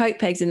bag on the coat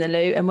pegs in the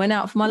loo, and went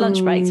out for my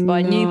lunch break to buy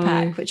a new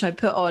pack, which I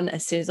put on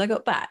as soon as I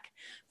got back.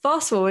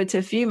 Fast forward to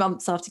a few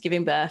months after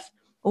giving birth.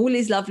 All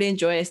is lovely and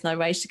joyous, and I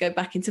raced to go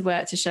back into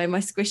work to show my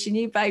squishy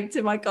new babe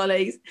to my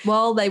colleagues.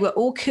 While they were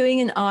all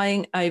cooing and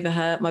eyeing over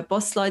her, my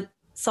boss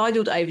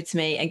sidled over to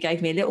me and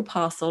gave me a little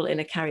parcel in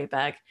a carrier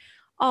bag.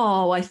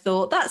 Oh, I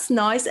thought, that's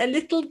nice, a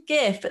little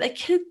gift, but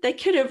they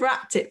could have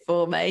wrapped it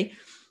for me.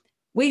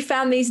 We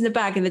found these in the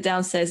bag in the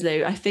downstairs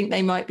loo. I think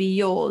they might be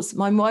yours.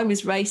 My mind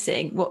was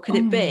racing. What could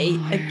it be?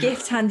 A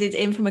gift handed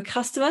in from a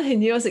customer who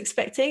knew I was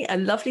expecting a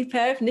lovely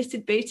pair of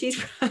knitted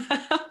booties.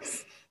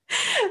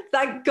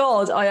 Thank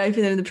God I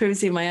opened them in the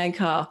privacy of my own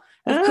car.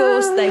 Of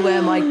course, they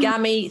were my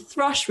gammy,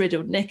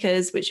 thrush-riddled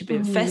knickers, which had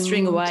been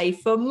festering away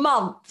for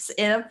months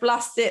in a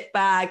plastic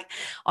bag.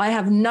 I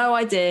have no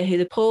idea who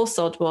the poor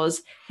sod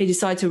was who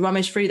decided to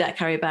rummage through that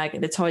carrier bag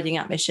in a tidying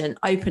up mission,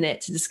 open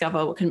it to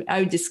discover what can be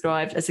only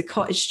described as a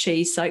cottage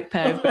cheese-soaked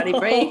pair of bloody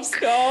briefs. Oh,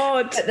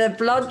 God. The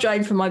blood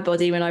drained from my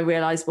body when I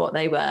realised what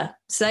they were.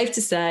 Safe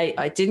to say,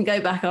 I didn't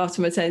go back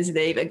after maternity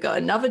leave and got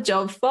another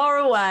job far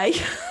away.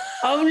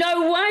 Oh,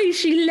 no way.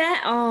 She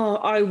let. Oh,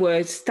 I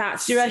would.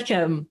 That's. Do you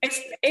reckon?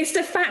 It's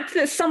the fact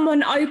that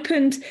someone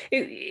opened.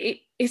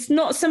 It's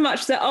not so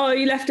much that, oh,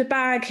 you left a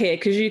bag here,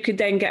 because you could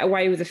then get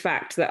away with the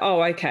fact that,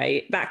 oh,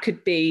 okay, that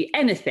could be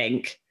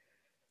anything.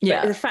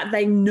 Yeah. But the fact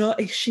they know,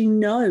 she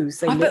knows.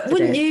 But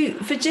wouldn't you,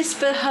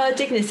 for her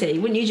dignity,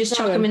 wouldn't you just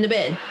chuck them in the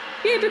bin?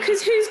 Yeah,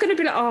 because who's going to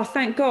be like, oh,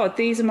 thank God,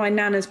 these are my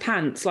nana's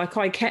pants. Like,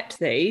 I kept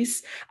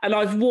these and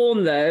I've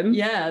worn them.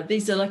 Yeah,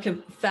 these are like a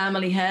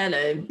family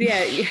heirloom.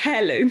 Yeah,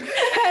 heirloom.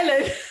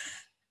 Heirloom.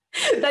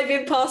 They've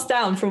been passed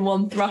down from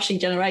one thrushy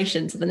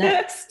generation to the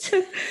next.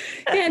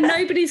 Yeah,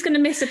 nobody's going to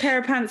miss a pair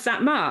of pants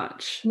that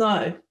much.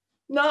 No,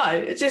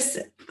 it's just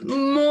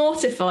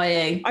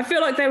mortifying. I feel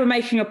like they were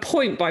making a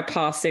point by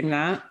passing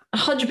that.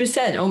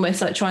 100%,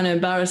 almost like trying to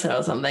embarrass her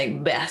or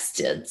something.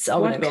 Bastards. I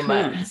wouldn't have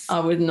gone back. I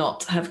would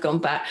not have gone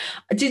back.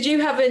 Did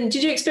you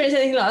experience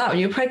anything like that when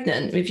you were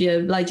pregnant with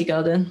your lady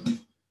garden?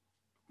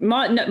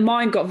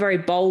 Mine got very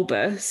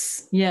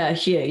bulbous. Yeah,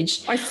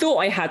 huge. I thought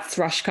I had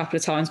thrush a couple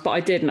of times, but I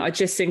didn't. I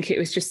just think it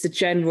was just a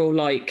general,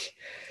 like,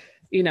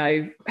 you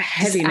know,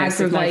 heaviness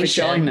of my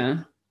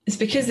vagina. It's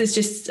because there's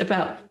just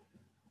about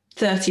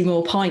 30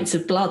 more pints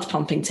of blood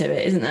pumping to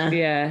it, isn't there?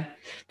 Yeah.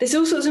 There's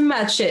all sorts of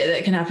mad shit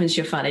that can happen to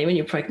your fanny when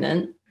you're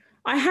pregnant.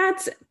 I had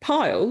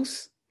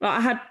piles.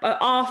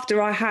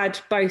 After I had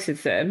both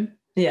of them.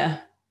 Yeah.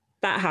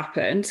 That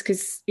happened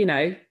because, you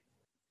know,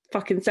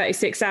 fucking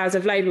 36 hours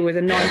of labour with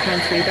a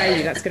 9-pound-3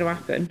 baby, that's going to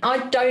happen. I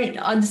don't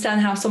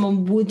understand how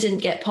someone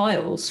wouldn't get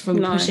piles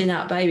from pushing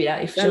that baby out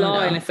your vagina. They're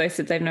lying if they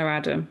said they've never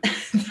had them.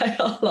 They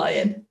are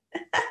lying.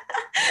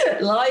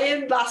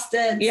 Lying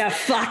bastards. Yeah,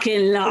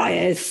 fucking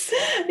liars.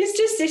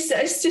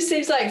 It just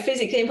seems like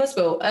physically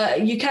impossible.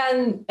 You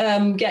can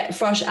get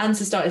thrush and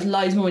cystitis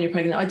loads more when you're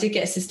pregnant. I did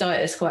get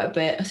cystitis quite a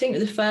bit, I think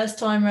the first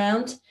time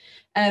round.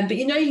 But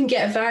you know, you can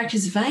get a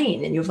varicose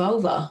vein in your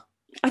vulva.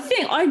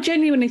 I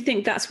genuinely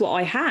think that's what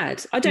I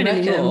had. I don't know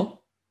anymore.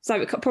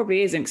 So it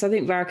probably isn't, because I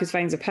think varicose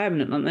veins are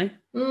permanent, aren't they?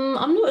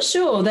 I'm not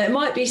sure. There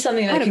might be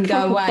something that can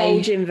go away.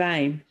 Bulging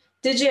vein.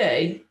 Did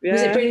you? Yeah.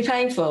 Was it really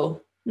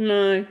painful?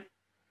 No.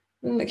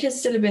 It could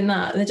still have been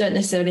that. They don't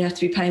necessarily have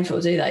to be painful,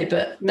 do they?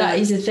 But that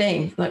is a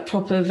thing, like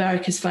proper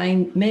varicose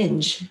vein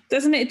minge.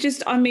 Doesn't it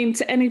just, I mean,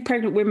 to any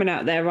pregnant women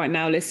out there right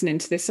now listening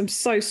to this, I'm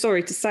so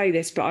sorry to say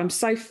this, but I'm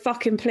so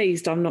fucking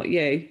pleased I'm not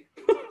you.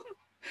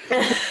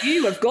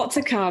 You have got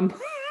to come.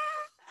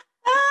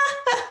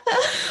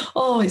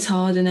 Oh, it's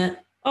hard, isn't it?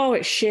 Oh,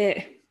 it's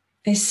shit.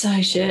 It's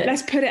so shit.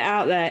 Let's put it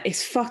out there.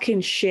 It's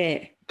fucking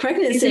shit.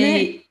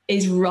 Pregnancy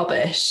is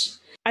rubbish.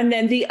 And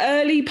then the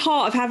early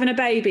part of having a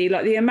baby,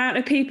 like the amount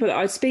of people that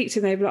I'd speak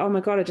to, they'd be like, oh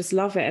my God, I just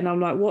love it. And I'm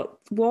like, what?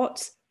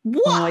 What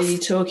are you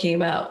talking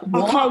about?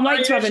 I can't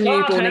wait to have a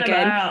newborn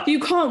again. You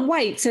can't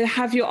wait to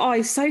have your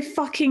eyes so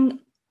fucking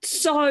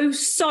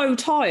so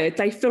tired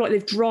they feel like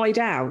they've dried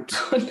out.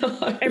 Oh,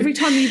 no. Every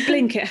time you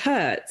blink it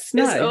hurts.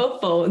 It's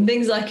awful. And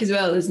things like, as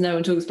well, as no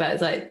one talks about,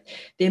 it's like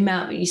the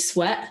amount that you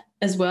sweat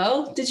as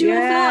well. Did you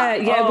have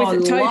that? Yeah,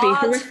 with Toby,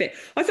 horrific.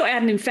 I thought I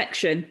had an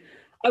infection.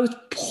 I was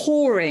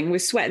pouring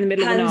with sweat in the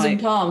middle of the night. Hands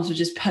and palms were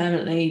just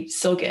permanently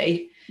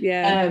soggy.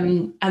 Yeah.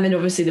 And then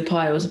obviously the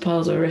piles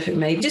are horrific,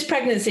 mate. Just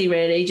pregnancy,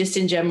 really, just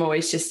in general,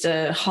 it's just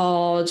a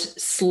hard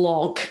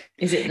slog,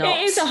 is it not?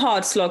 It is a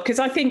hard slog, because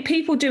I think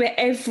people do it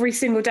every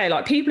single day.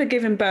 Like, people are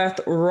giving birth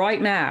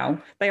right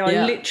now. They are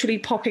literally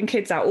popping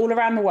kids out all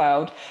around the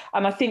world.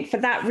 And I think for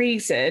that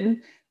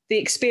reason, the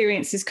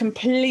experience is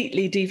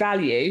completely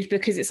devalued,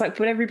 because it's like,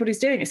 what everybody's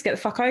doing is get the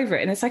fuck over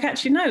it. And it's like,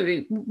 actually,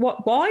 no,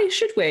 why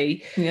should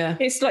we? Yeah.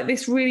 It's like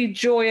this really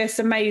joyous,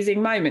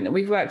 amazing moment that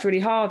we've worked really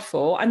hard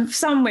for. And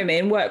some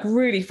women work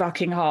really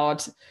fucking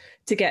hard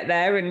to get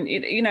there. And,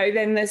 you know,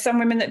 then there's some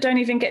women that don't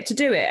even get to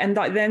do it. And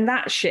like, then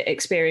that shit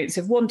experience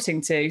of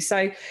wanting to.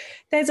 So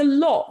there's a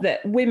lot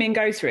that women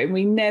go through, and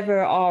we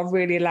never are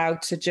really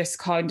allowed to just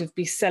kind of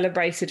be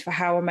celebrated for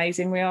how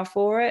amazing we are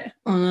for it.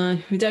 Oh no,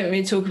 we don't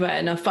really talk about it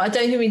enough. But I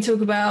don't think we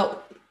talk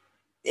about,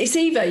 it's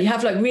either you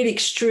have like really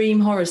extreme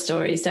horror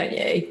stories, don't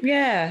you?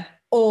 Yeah.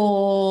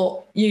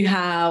 Or you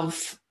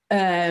have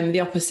the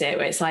opposite,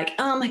 where it's like,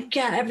 oh my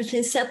God,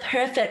 everything's so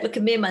perfect. Look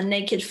at me in my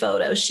naked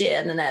photo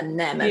shit. And then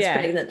that's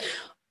pregnant.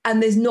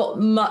 And there's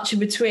not much in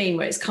between,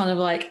 where it's kind of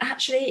like,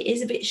 actually, it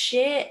is a bit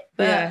shit,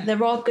 but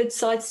there are good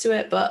sides to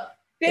it. But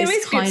there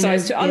is good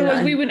sides to it.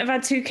 Otherwise, we wouldn't have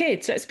had 2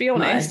 kids, let's be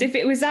honest. No. If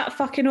it was that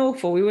fucking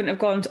awful, we wouldn't have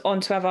gone on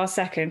to have our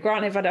second.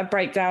 Granted, I've had a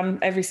breakdown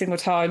every single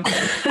time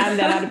and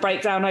then had a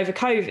breakdown over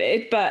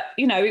COVID. But,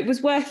 you know, it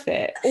was worth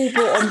it. All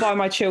brought on by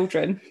my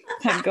children.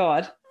 Thank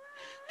God.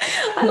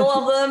 I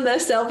love them. They're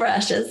so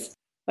precious.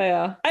 They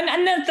are.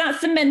 And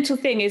that's the mental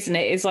thing, isn't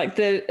it? It's like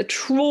the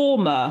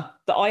trauma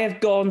that I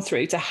have gone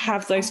through to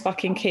have those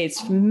fucking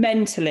kids.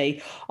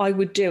 Mentally, I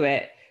would do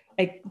it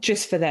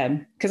just for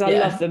them, because I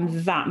love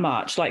them that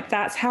much. Like,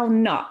 that's how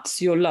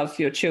nuts your love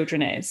for your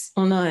children is.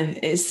 Oh no,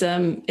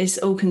 it's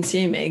all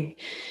consuming.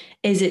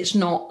 Is it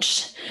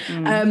not?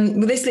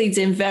 Well, this leads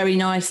in very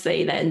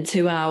nicely then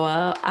to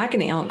our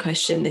agony aunt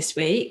question this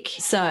week.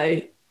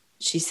 So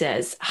She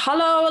says,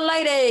 hello,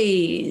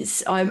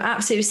 ladies. I'm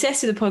absolutely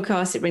obsessed with the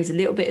podcast. It brings a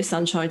little bit of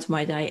sunshine to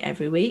my day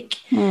every week.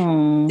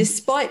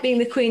 Despite being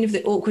the queen of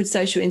the awkward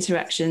social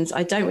interactions,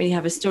 I don't really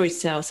have a story to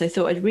tell, so I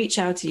thought I'd reach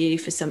out to you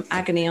for some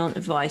agony aunt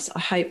advice. I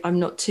hope I'm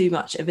not too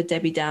much of a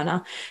Debbie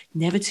Downer.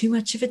 Never too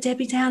much of a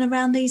Debbie Downer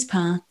around these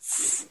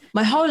parts.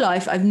 My whole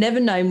life, I've never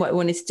known what I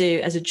wanted to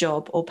do as a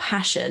job or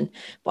passion,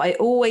 but I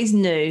always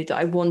knew that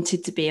I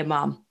wanted to be a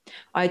mum.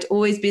 I'd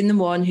always been the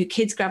one who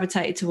kids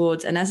gravitated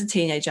towards, and as a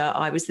teenager,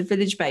 I was the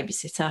village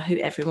babysitter who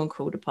everyone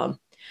called upon.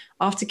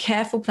 After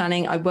careful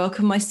planning, I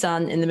welcomed my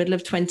son in the middle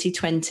of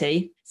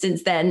 2020.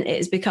 Since then, it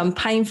has become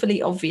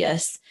painfully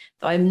obvious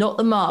that I'm not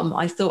the mum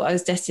I thought I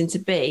was destined to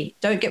be.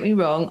 Don't get me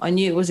wrong, I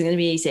knew it wasn't going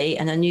to be easy,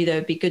 and I knew there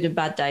would be good and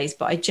bad days,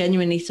 but I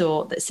genuinely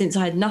thought that since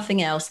I had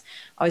nothing else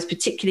I was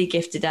particularly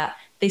gifted at,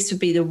 this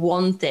would be the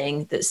one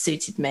thing that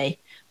suited me.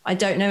 I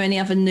don't know any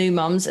other new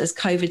mums, as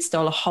COVID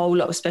stole a whole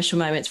lot of special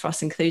moments for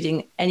us,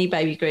 including any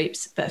baby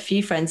groups, but a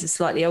few friends with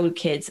slightly older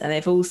kids, and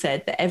they've all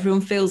said that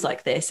everyone feels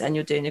like this and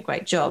you're doing a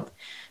great job.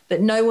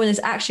 But no one has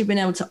actually been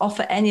able to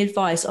offer any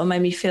advice or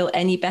made me feel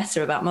any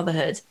better about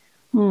motherhood.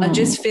 I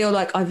just feel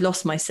like I've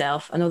lost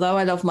myself. And although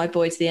I love my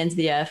boy to the end of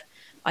the earth,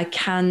 I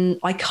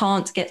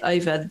can't get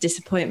over the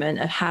disappointment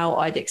of how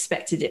I'd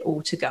expected it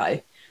all to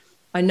go.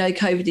 I know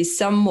COVID is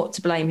somewhat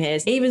to blame here.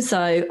 Even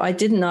so, I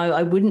didn't know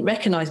I wouldn't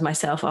recognise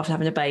myself after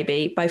having a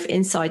baby, both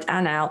inside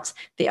and out.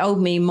 The old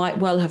me might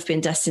well have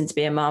been destined to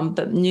be a mum,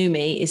 but new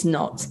me is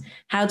not.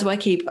 How do I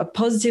keep a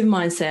positive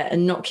mindset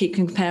and not keep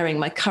comparing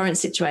my current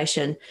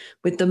situation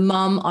with the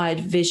mum I had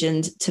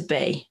visioned to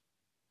be?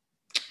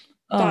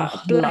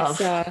 Bless love.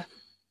 her.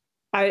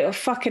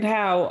 Fucking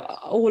hell,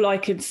 all I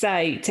could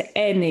say to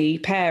any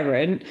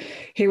parent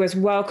who has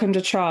welcomed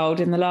a child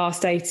in the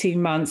last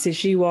 18 months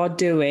is you are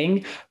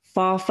doing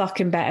far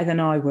fucking better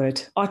than I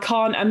would. I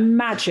can't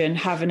imagine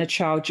having a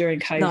child during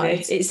COVID. No,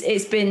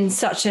 it's been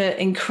such an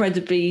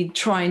incredibly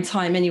trying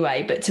time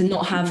anyway, but to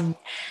not have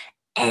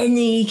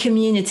any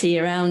community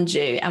around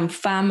you and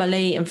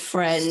family and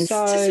friends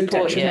to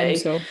support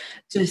you.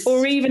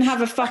 Or even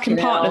have a fucking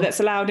partner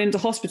that's allowed into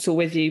hospital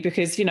with you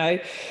because, you know,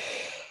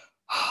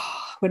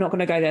 we're not going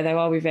to go there though,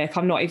 are we, Vic?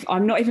 I'm not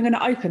even going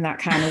to open that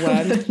can of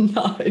worms.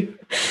 No.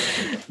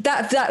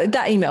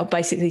 That email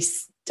basically,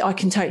 I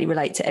can totally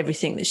relate to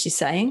everything that she's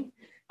saying.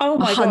 Oh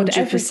my 100%. God,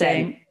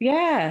 everything.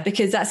 Yeah.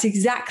 Because that's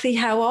exactly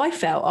how I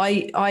felt.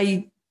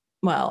 I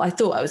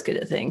thought I was good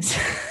at things.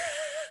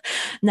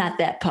 Not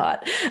that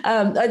part.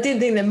 I didn't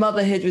think that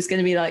motherhood was going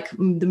to be like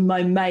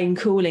my main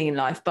calling in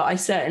life, but I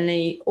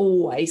certainly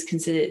always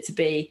considered it to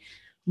be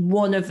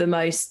one of the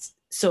most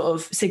sort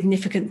of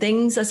significant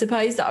things, I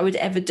suppose, that I would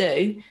ever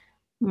do.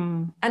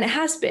 And it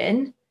has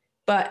been,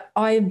 but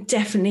I'm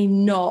definitely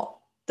not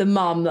the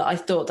mum that I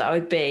thought that I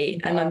would be.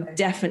 And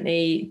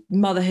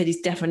motherhood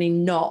is definitely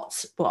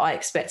not what I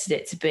expected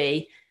it to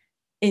be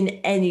in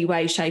any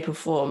way, shape or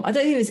form. I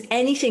don't think there's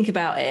anything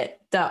about it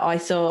that I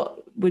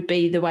thought would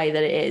be the way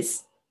that it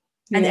is.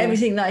 And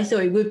everything that I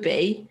thought it would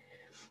be,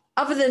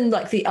 other than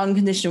like the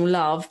unconditional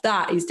love,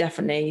 that is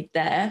definitely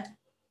there.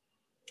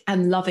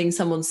 And loving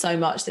someone so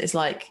much that it's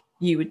like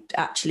you would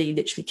actually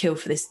literally kill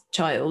for this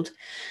child.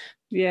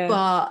 Yeah.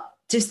 But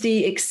just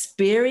the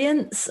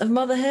experience of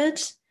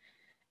motherhood,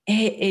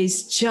 it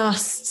is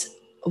just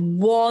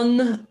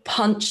one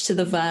punch to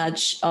the vag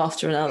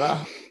after another.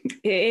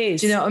 It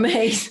is. Do you know what I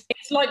mean?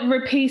 It's like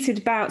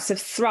repeated bouts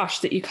of thrush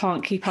that you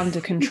can't keep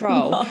under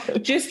control. No.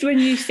 Just when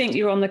you think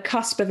you're on the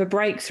cusp of a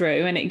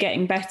breakthrough and it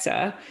getting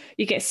better,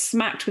 you get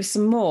smacked with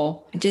some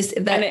more.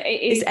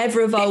 It's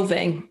ever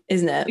evolving,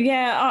 isn't it?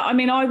 Yeah. I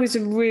mean, I was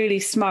a really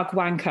smug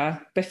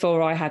wanker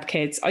before I had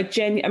kids. I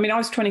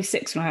was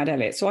 26 when I had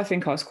Elliot, so I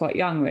think I was quite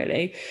young,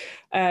 really.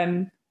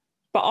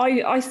 But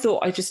I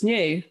thought I just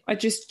knew. I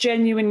just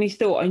genuinely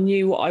thought I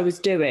knew what I was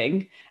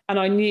doing. And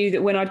I knew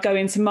that when I'd go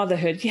into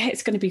motherhood,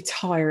 it's going to be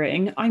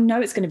tiring. I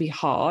know it's going to be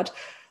hard,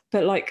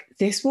 but like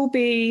this will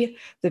be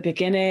the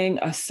beginning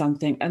of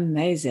something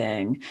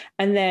amazing.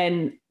 And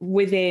then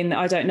within,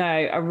 I don't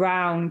know,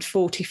 around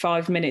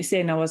 45 minutes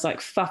in, I was like,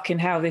 fucking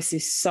hell, this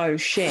is so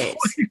shit.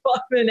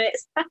 45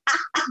 minutes.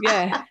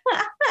 Yeah.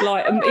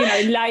 Like,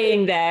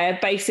 laying there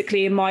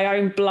basically in my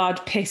own blood,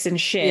 piss and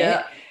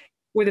shit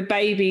with a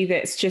baby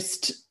that's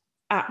just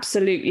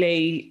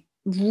absolutely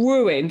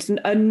ruined and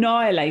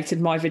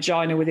annihilated my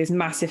vagina with his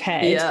massive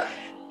head. Yeah.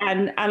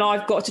 And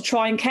I've got to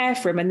try and care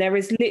for him. And there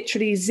is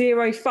literally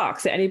zero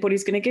fucks that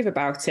anybody's going to give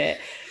about it.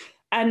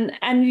 And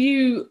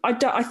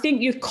I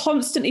think you're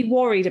constantly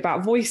worried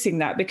about voicing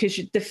that because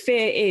the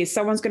fear is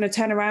someone's going to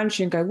turn around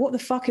to you and go, what the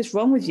fuck is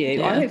wrong with you?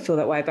 Yeah. I don't feel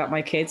that way about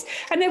my kids.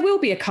 And there will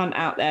be a cunt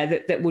out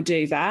there that will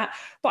do that.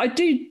 But I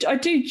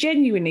do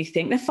genuinely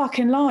think they're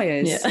fucking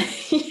liars. Yeah.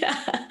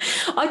 Yeah.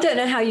 I don't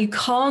know how you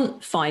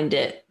can't find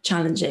it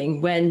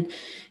challenging when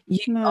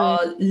you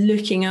are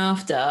looking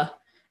after,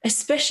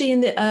 especially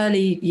in the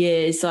early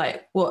years,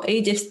 like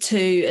Edith's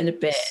 2 and a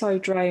bit. So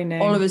draining.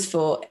 Oliver's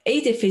 4.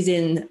 Edith is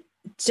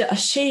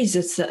she's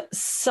just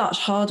such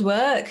hard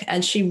work,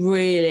 and she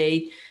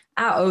really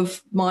out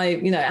of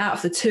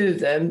the two of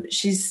them,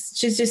 she's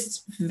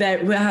just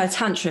her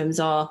tantrums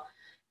are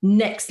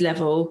next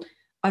level.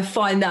 I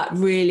find that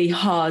really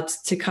hard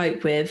to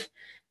cope with,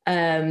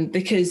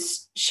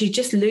 because she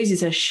just loses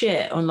her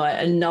shit on like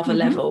another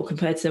level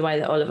compared to the way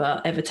that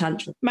Oliver ever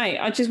tantrum. Mate,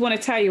 I just want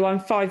to tell you, I'm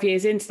 5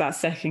 years into that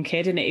second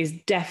kid, and it is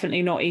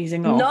definitely not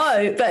easing off.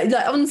 No, but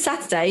like on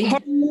Saturday,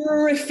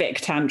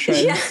 horrific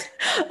tantrums. Yeah,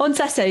 on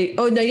Saturday.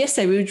 Oh no,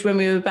 yesterday when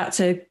we were about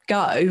to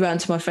go round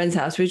to my friend's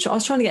house, I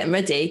was trying to get them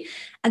ready,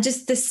 and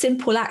just the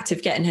simple act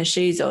of getting her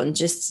shoes on,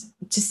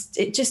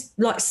 it just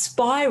like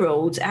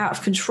spiraled out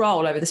of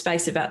control over the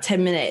space of about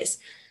 10 minutes.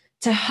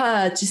 To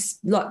her, just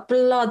like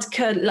blood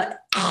curdling,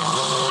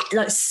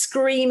 like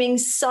screaming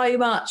so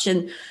much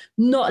and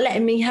not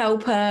letting me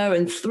help her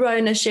and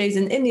throwing her shoes.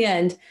 And in the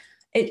end,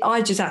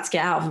 I just had to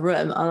get out of the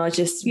room, and I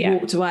just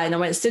walked away, and I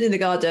went stood in the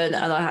garden,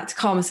 and I had to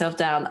calm myself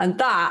down. And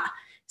that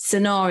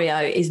scenario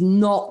is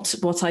not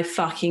what I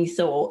fucking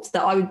thought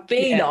that I would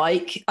be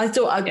like. I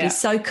thought I'd be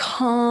so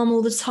calm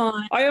all the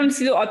time. I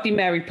honestly thought I'd be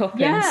Mary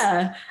Poppins.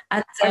 Yeah.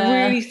 And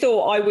I really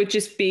thought I would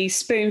just be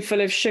spoonful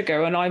of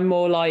sugar, and I'm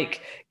more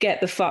like, get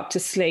the fuck to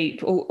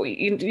sleep. Or,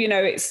 you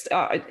know, it's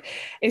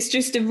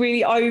just a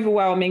really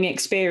overwhelming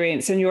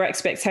experience, and your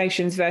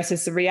expectations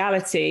versus the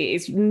reality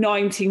is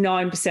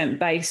 99%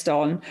 based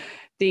on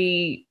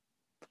the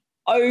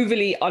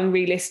overly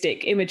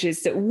unrealistic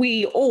images that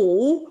we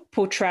all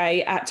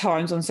portray at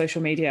times on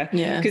social media.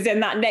 Yeah. Because then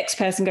that next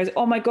person goes,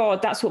 oh my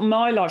God, that's what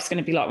my life's going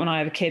to be like when I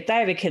have a kid. They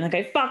have a kid and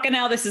they go, fucking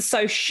hell, this is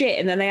so shit.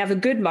 And then they have a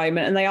good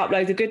moment and they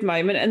upload a good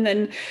moment. And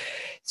then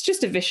it's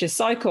just a vicious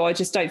cycle. I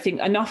just don't think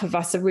enough of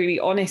us are really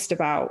honest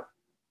about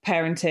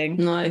parenting.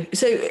 No.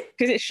 So,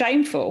 because it's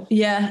shameful.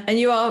 Yeah. And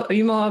you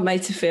are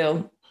made to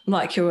feel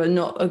like you're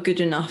not a good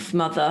enough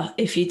mother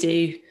if you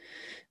do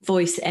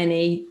voice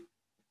any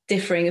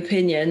differing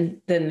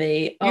opinion than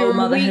the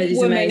motherhood is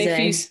amazing. If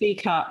you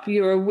speak up,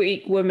 you're a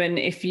weak woman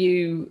if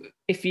you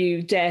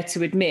dare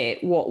to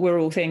admit what we're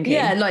all thinking.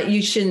 Yeah, like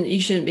you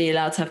shouldn't be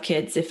allowed to have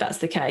kids if that's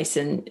the case,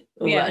 and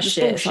all that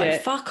shit. It's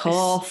like, fuck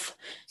off.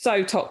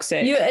 So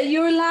toxic.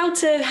 You're allowed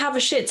to have a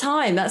shit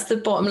time. That's the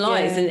bottom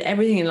line. Yeah. And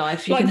everything in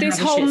life. You like this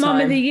whole Mum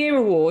of the Year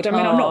award. I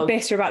mean, I'm not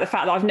bitter about the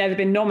fact that I've never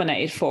been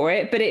nominated for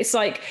it, but it's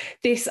like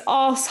this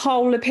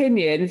arsehole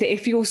opinion that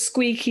if you're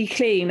squeaky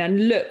clean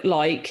and look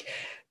like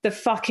the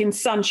fucking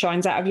sun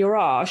shines out of your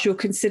arse, you're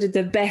considered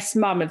the best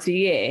mum of the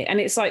year. And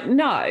it's like,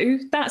 no,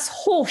 that's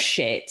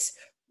horseshit.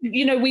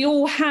 You know, we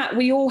all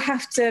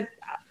have to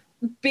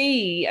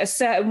be a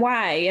certain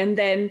way. And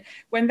then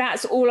when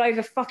that's all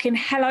over fucking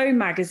Hello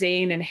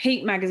magazine and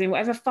Heat magazine,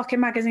 whatever fucking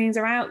magazines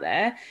are out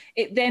there,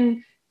 it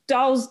then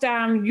dulls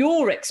down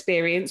your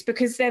experience,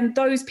 because then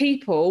those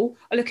people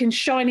are looking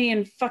shiny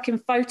and fucking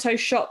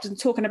photoshopped and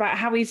talking about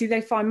how easy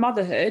they find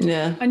motherhood.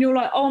 Yeah. And you're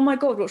like, oh my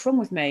God, what's wrong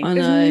with me?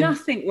 There's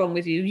nothing wrong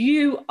with you.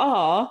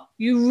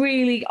 You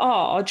really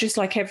are just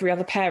like every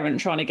other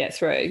parent trying to get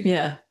through.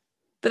 Yeah.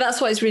 But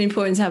that's why it's really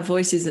important to have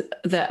voices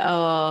that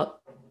are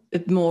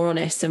more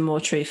honest and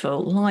more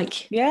truthful.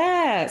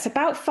 Yeah, it's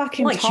about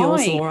fucking like time.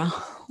 Yours, Laura.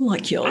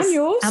 Like yours. And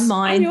yours. And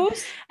mine. And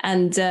yours.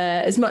 And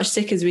as much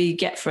stick as we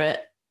get for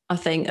it, I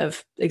think,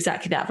 of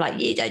exactly that, of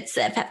like, you don't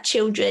deserve to have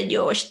children,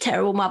 you're a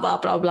terrible mother,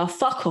 blah, blah.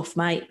 Fuck off,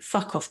 mate.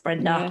 Fuck off,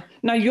 Brenda. Yeah.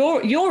 No,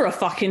 you're a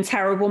fucking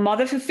terrible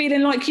mother for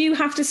feeling like you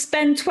have to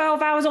spend 12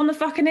 hours on the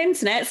fucking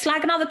internet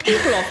slagging other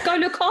people off. Go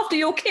look after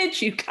your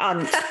kids, you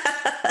cunt.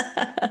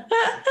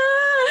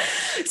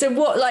 So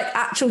what, like,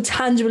 actual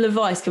tangible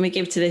advice can we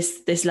give to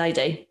this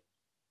lady?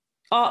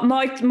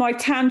 My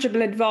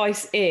tangible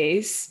advice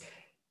is,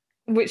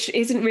 which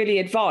isn't really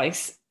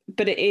advice,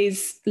 but it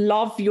is,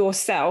 love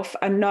yourself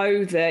and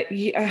know that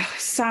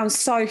sounds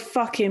so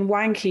fucking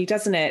wanky,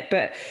 doesn't it?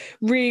 But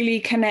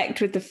really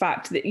connect with the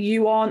fact that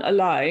you aren't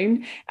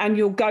alone and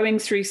you're going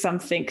through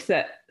something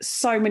that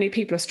so many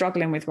people are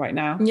struggling with right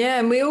now. Yeah,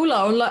 and we all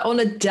are, like, on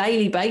a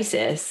daily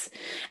basis.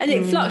 And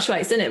it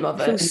fluctuates, doesn't it,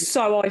 Mother? It feels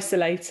so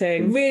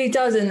isolating. It really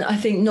does. And I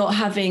think not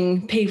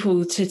having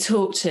people to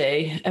talk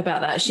to about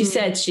that. She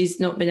said she's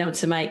not been able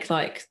to make,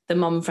 like, the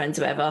mum friends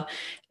or whatever.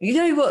 You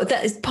know what?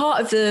 That is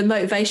part of the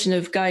motivation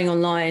of going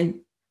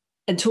online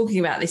and talking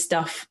about this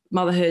stuff,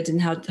 motherhood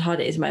and how hard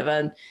it is, whatever.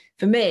 And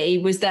for me,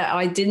 was that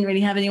I didn't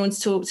really have anyone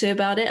to talk to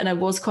about it, and I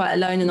was quite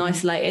alone and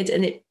isolated.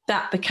 And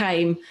that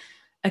became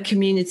a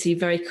community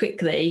very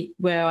quickly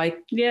where I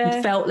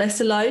felt less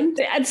alone.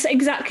 It's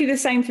exactly the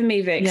same for me,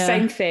 Vic.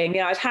 Same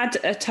thing. I'd had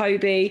a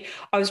Toby.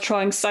 I was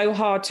trying so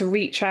hard to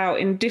reach out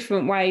in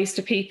different ways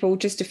to people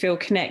just to feel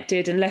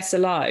connected and less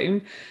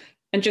alone,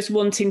 and just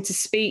wanting to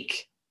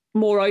speak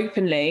more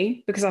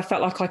openly, because I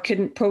felt like I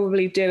couldn't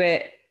probably do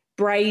it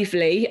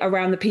bravely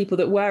around the people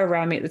that were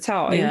around me at the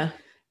time. Yeah.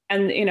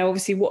 And, you know,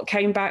 obviously what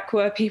came back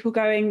were people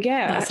going,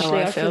 that's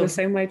actually, I feel the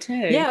same way too.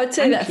 Yeah, I'd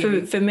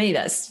say for me,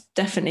 that's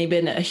definitely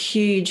been a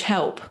huge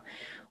help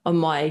on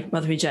my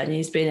motherhood journey,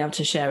 is being able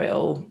to share it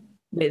all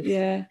with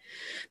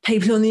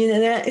people on the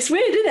internet. It's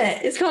weird, isn't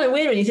it? It's kind of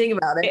weird when you think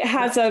about it.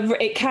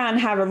 It can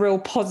have a real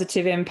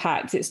positive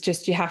impact. It's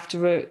just you have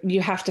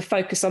to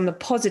focus on the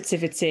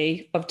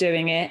positivity of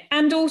doing it.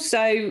 And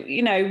also,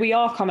 you know, we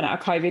are coming out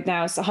of COVID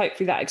now, so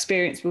hopefully that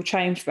experience will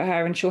change for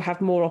her and she'll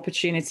have more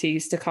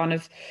opportunities to kind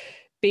of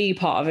be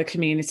part of a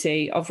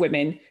community of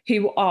women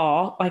who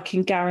are, I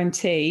can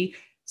guarantee,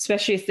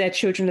 especially if their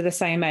children are the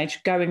same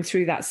age, going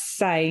through that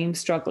same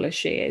struggle as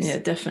she is. Yeah,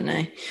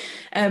 definitely.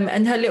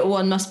 And her little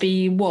one must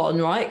be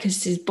 1, right?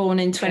 Because she's born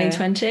in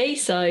 2020.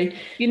 So,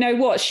 you know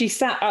what?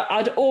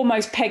 I'd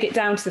almost peg it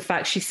down to the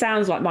fact she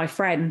sounds like my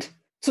friend,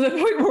 to the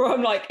point where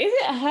I'm like, is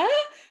it her?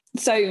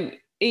 So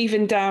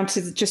even down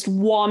to just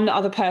one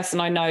other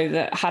person I know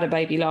that had a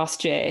baby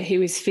last year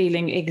who is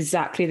feeling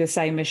exactly the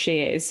same as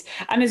she is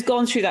and has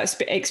gone through that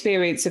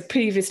experience of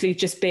previously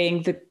just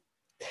being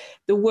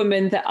the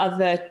woman that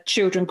other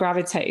children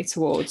gravitated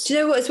towards. Do you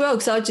know what as well?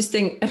 Because I just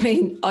think, I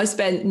mean, I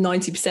spent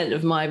 90%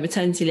 of my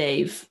maternity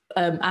leave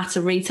at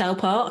a retail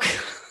park.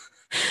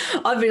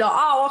 I'd be like,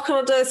 oh, what can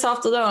I do this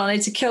afternoon? I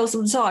need to kill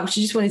some time.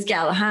 She just wanted to get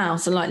out of the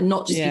house and like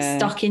not just be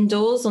stuck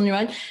indoors on your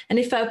own. And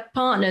if her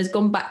partner has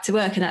gone back to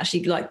work and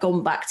actually like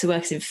gone back to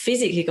work and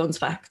physically gone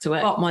back to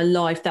work, my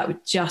life, that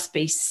would just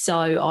be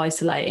so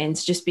isolating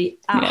to just be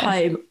at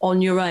home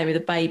on your own with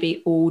a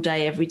baby all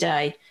day, every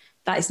day.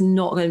 That is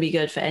not going to be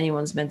good for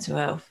anyone's mental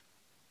health.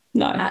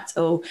 No. At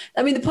all.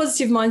 I mean, the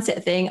positive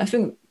mindset thing, I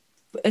think,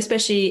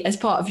 especially as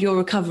part of your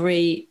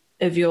recovery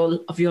of your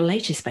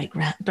latest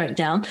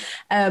breakdown,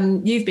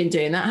 you've been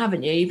doing that,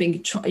 haven't you?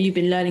 You've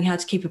been learning how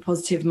to keep a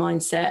positive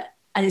mindset,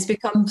 and it's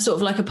become sort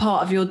of like a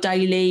part of your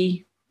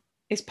daily...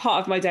 It's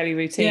part of my daily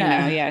routine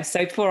now, yeah.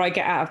 So before I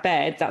get out of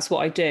bed, that's what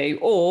I do.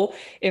 Or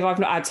if I've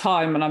not had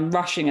time and I'm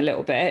rushing a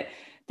little bit,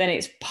 then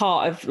it's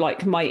part of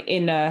like my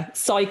inner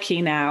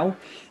psyche now.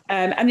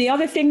 And the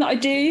other thing that I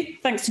do,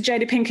 thanks to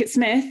Jada Pinkett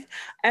Smith,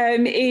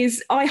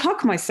 is I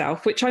hug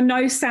myself, which I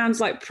know sounds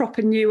like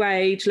proper new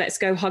age, let's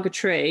go hug a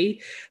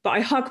tree. But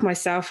I hug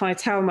myself and I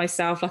tell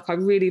myself, like, I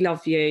really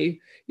love you.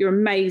 You're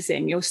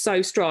amazing. You're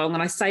so strong.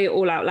 And I say it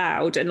all out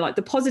loud. And like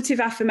the positive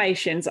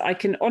affirmations, I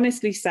can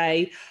honestly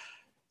say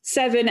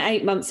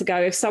 7-8 months ago,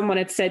 if someone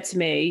had said to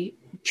me,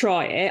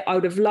 try it, I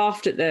would have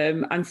laughed at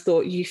them and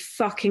thought, you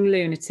fucking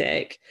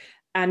lunatic.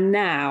 And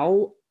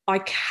now I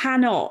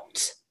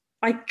cannot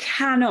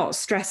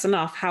stress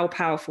enough how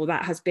powerful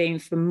that has been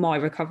for my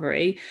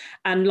recovery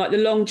and like the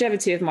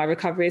longevity of my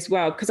recovery as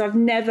well, because I've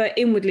never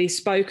inwardly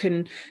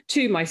spoken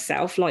to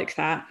myself like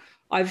that.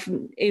 I've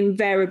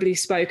invariably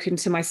spoken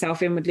to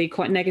myself inwardly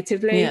quite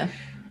negatively,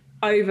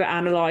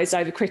 over-analysed,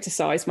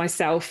 over-criticised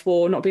myself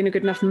for not being a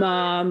good enough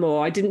mum,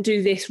 or I didn't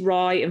do this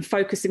right, and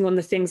focusing on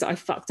the things that I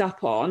fucked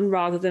up on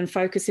rather than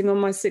focusing on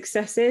my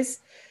successes.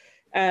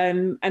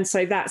 And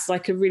so that's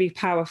like a really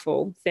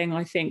powerful thing,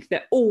 I think,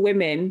 that all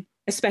women,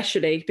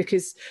 especially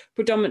because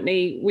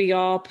predominantly we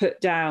are put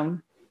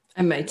down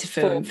and made to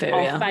feel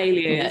inferior, our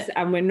failures,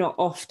 and we're not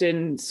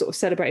often sort of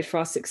celebrated for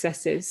our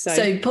successes.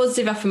 So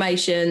positive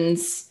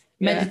affirmations,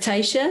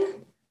 meditation.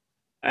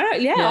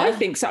 I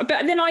think so.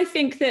 But then I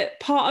think that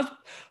part of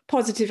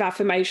positive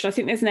affirmation, I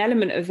think there's an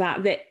element of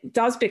that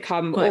does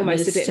become quite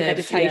almost a bit of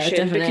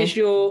meditation, because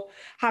you're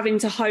having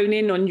to hone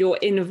in on your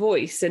inner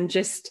voice and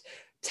just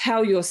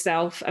tell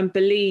yourself and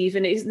believe.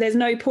 And there's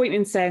no point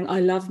in saying, I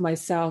love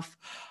myself,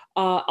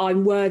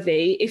 I'm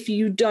worthy, if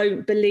you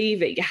don't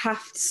believe it. You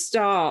have to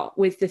start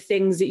with the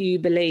things that you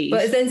believe.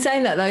 But then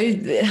saying that though,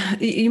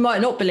 you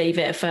might not believe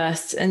it at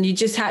first, and you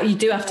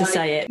do have to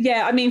say it.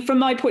 Yeah, I mean, from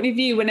my point of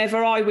view,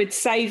 whenever I would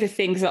say the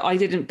things that I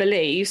didn't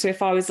believe, so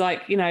if I was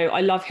like, you know,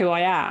 I love who I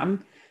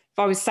am, if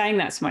I was saying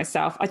that to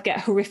myself, I'd get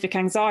horrific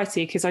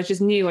anxiety because I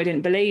just knew I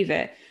didn't believe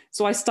it.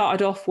 So I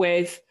started off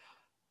with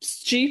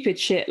stupid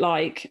shit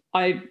like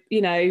I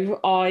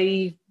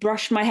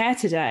brushed my hair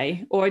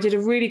today, or I did a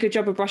really good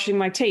job of brushing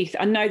my teeth.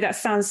 I know that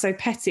sounds so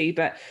petty,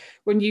 but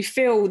when you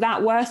feel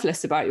that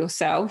worthless about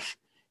yourself,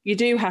 you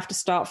do have to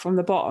start from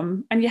the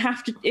bottom, and you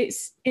have to,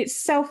 it's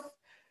self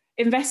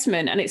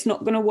investment, and it's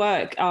not going to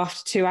work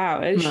after 2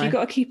 hours. You've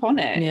got to keep on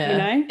it. You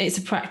know, it's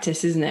a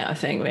practice, isn't it? I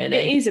think really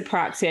it is a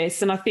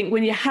practice. And I think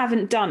when you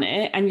haven't done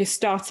it and you're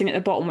starting at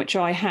the bottom, which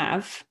I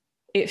have,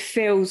 it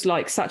feels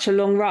like such a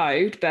long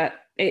road, but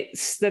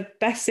it's the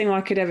best thing I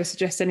could ever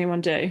suggest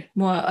anyone do.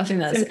 Well, I think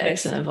that's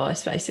excellent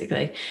advice,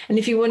 basically. And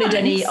if you wanted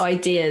any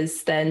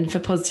ideas then for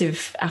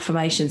positive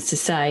affirmations to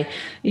say,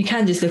 you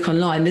can just look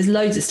online. There's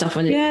loads of stuff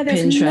on Pinterest. Yeah,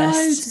 there's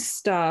loads of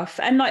stuff.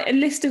 And like a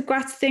list of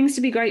things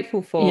to be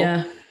grateful for.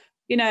 Yeah.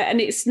 You know,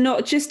 and it's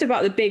not just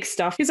about the big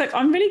stuff. It's like,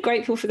 I'm really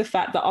grateful for the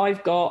fact that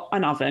I've got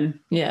an oven.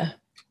 Yeah.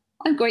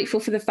 I'm grateful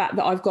for the fact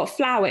that I've got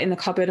flour in the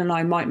cupboard and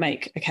I might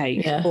make a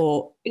cake. Yeah.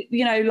 Or,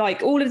 you know,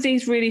 like all of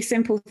these really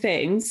simple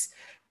things.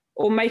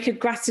 Or make a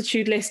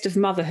gratitude list of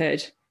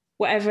motherhood,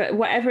 whatever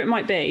it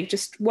might be.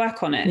 Just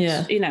work on it.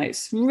 Yeah. You know,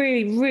 it's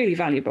really, really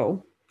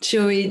valuable.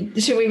 Shall we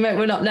make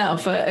one up now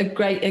for a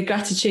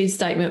gratitude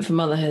statement for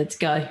motherhood?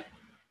 Go.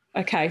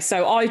 Okay,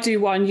 so I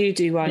do one, you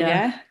do one,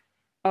 yeah?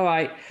 All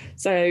right.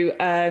 So,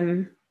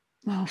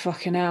 oh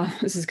fucking hell,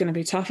 this is going to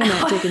be tough, isn't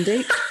it? Digging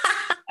deep.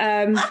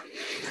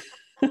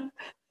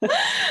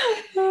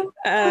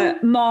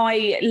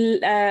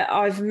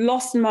 I've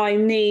lost my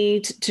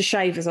need to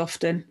shave as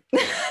often.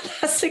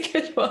 That's a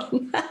good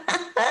one.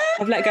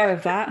 I've let go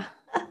of that.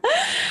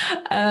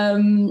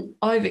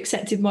 I've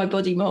accepted my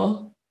body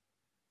more.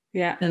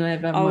 Yeah. Than I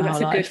ever have in my that's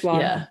whole a life. good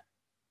one. Yeah.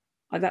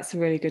 Oh, that's a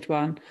really good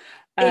one.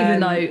 Even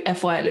though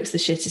FY it looks the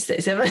shittest that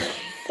it's ever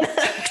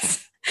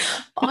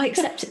I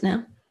accept it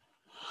now.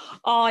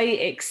 I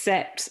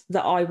accept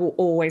that I will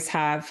always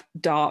have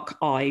dark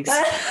eyes.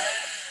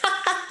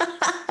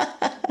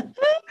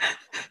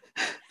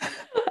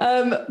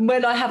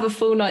 When I have a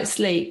full night's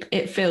sleep,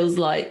 it feels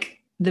like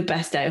the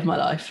best day of my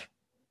life.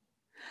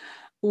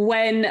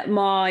 When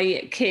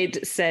my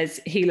kid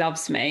says he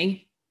loves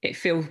me, it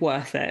feels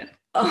worth it.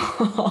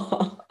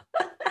 Oh.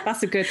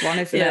 That's a good one,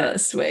 isn't it? Yeah,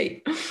 that's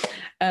sweet.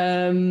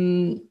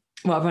 Well,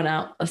 I've run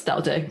out.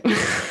 That'll do.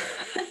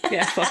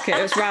 Yeah, fuck it.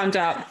 Let's round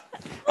up.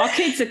 Our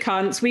kids are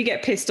cunts. We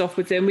get pissed off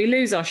with them. We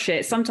lose our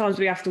shit. Sometimes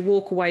we have to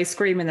walk away,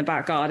 scream in the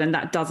back garden.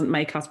 That doesn't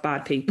make us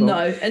bad people.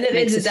 No, and at the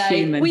end of the day,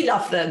 human. we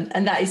love them,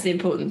 and that is the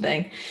important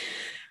thing.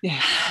 Yeah,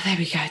 there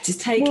we go.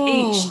 Just take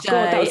each day.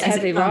 God, that was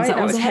heavy, right?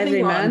 That was a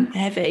heavy man.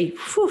 Heavy.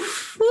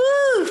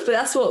 But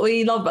that's what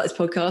we love about this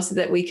podcast, is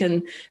that we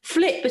can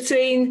flip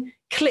between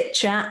clit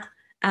chat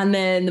and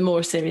then the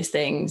more serious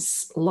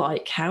things,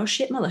 like how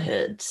shit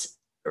motherhood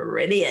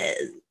really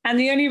is. And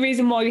the only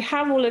reason why we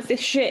have all of this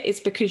shit is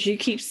because you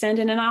keep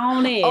sending it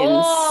on in.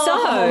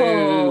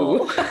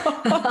 Oh.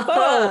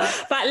 So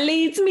that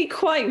leads me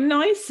quite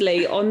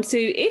nicely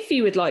onto, if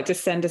you would like to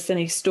send us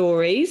any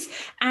stories,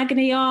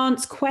 agony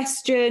aunts,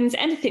 questions,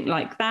 anything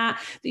like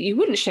that you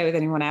wouldn't share with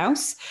anyone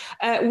else.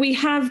 We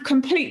have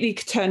completely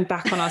turned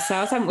back on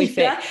ourselves, haven't we,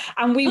 Fit? Yeah.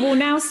 And we will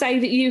now say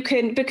that you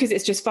can, because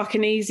it's just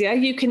fucking easier,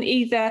 you can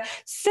either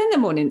send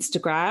them on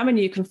Instagram, and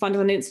you can find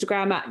us on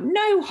Instagram at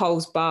No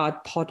Holes Barred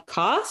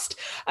Podcast.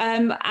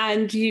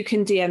 And you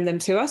can DM them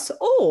to us,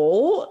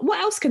 or what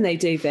else can they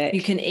do, Vic?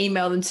 You can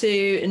email them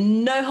to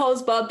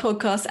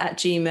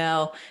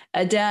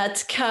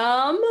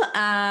noholesbarredpodcast@gmail.com,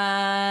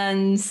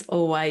 and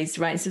always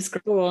rate and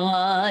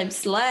subscribe.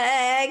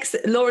 Slags.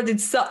 Laura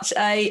did such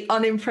a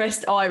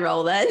unimpressed eye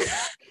roll then.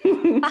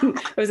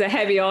 It was a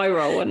heavy eye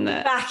roll, wasn't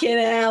it? Backing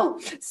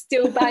out,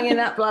 still banging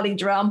that bloody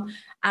drum.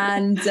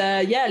 And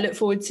look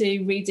forward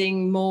to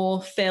reading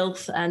more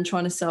filth and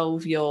trying to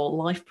solve your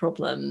life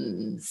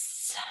problems.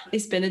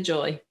 It's been a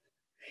joy.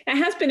 It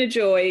has been a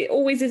joy.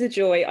 Always is a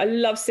joy. I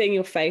love seeing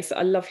your face.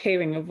 I love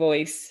hearing your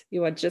voice.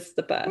 You are just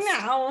the best.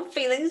 No,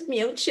 feelings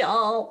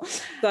mutual.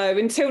 So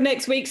until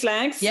next week,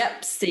 Slags.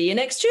 Yep. See you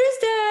next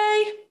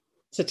Tuesday.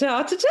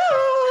 Ta-ta, ta-ta.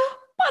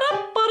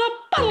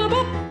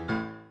 Ba-da-ba-da-ba-da-ba.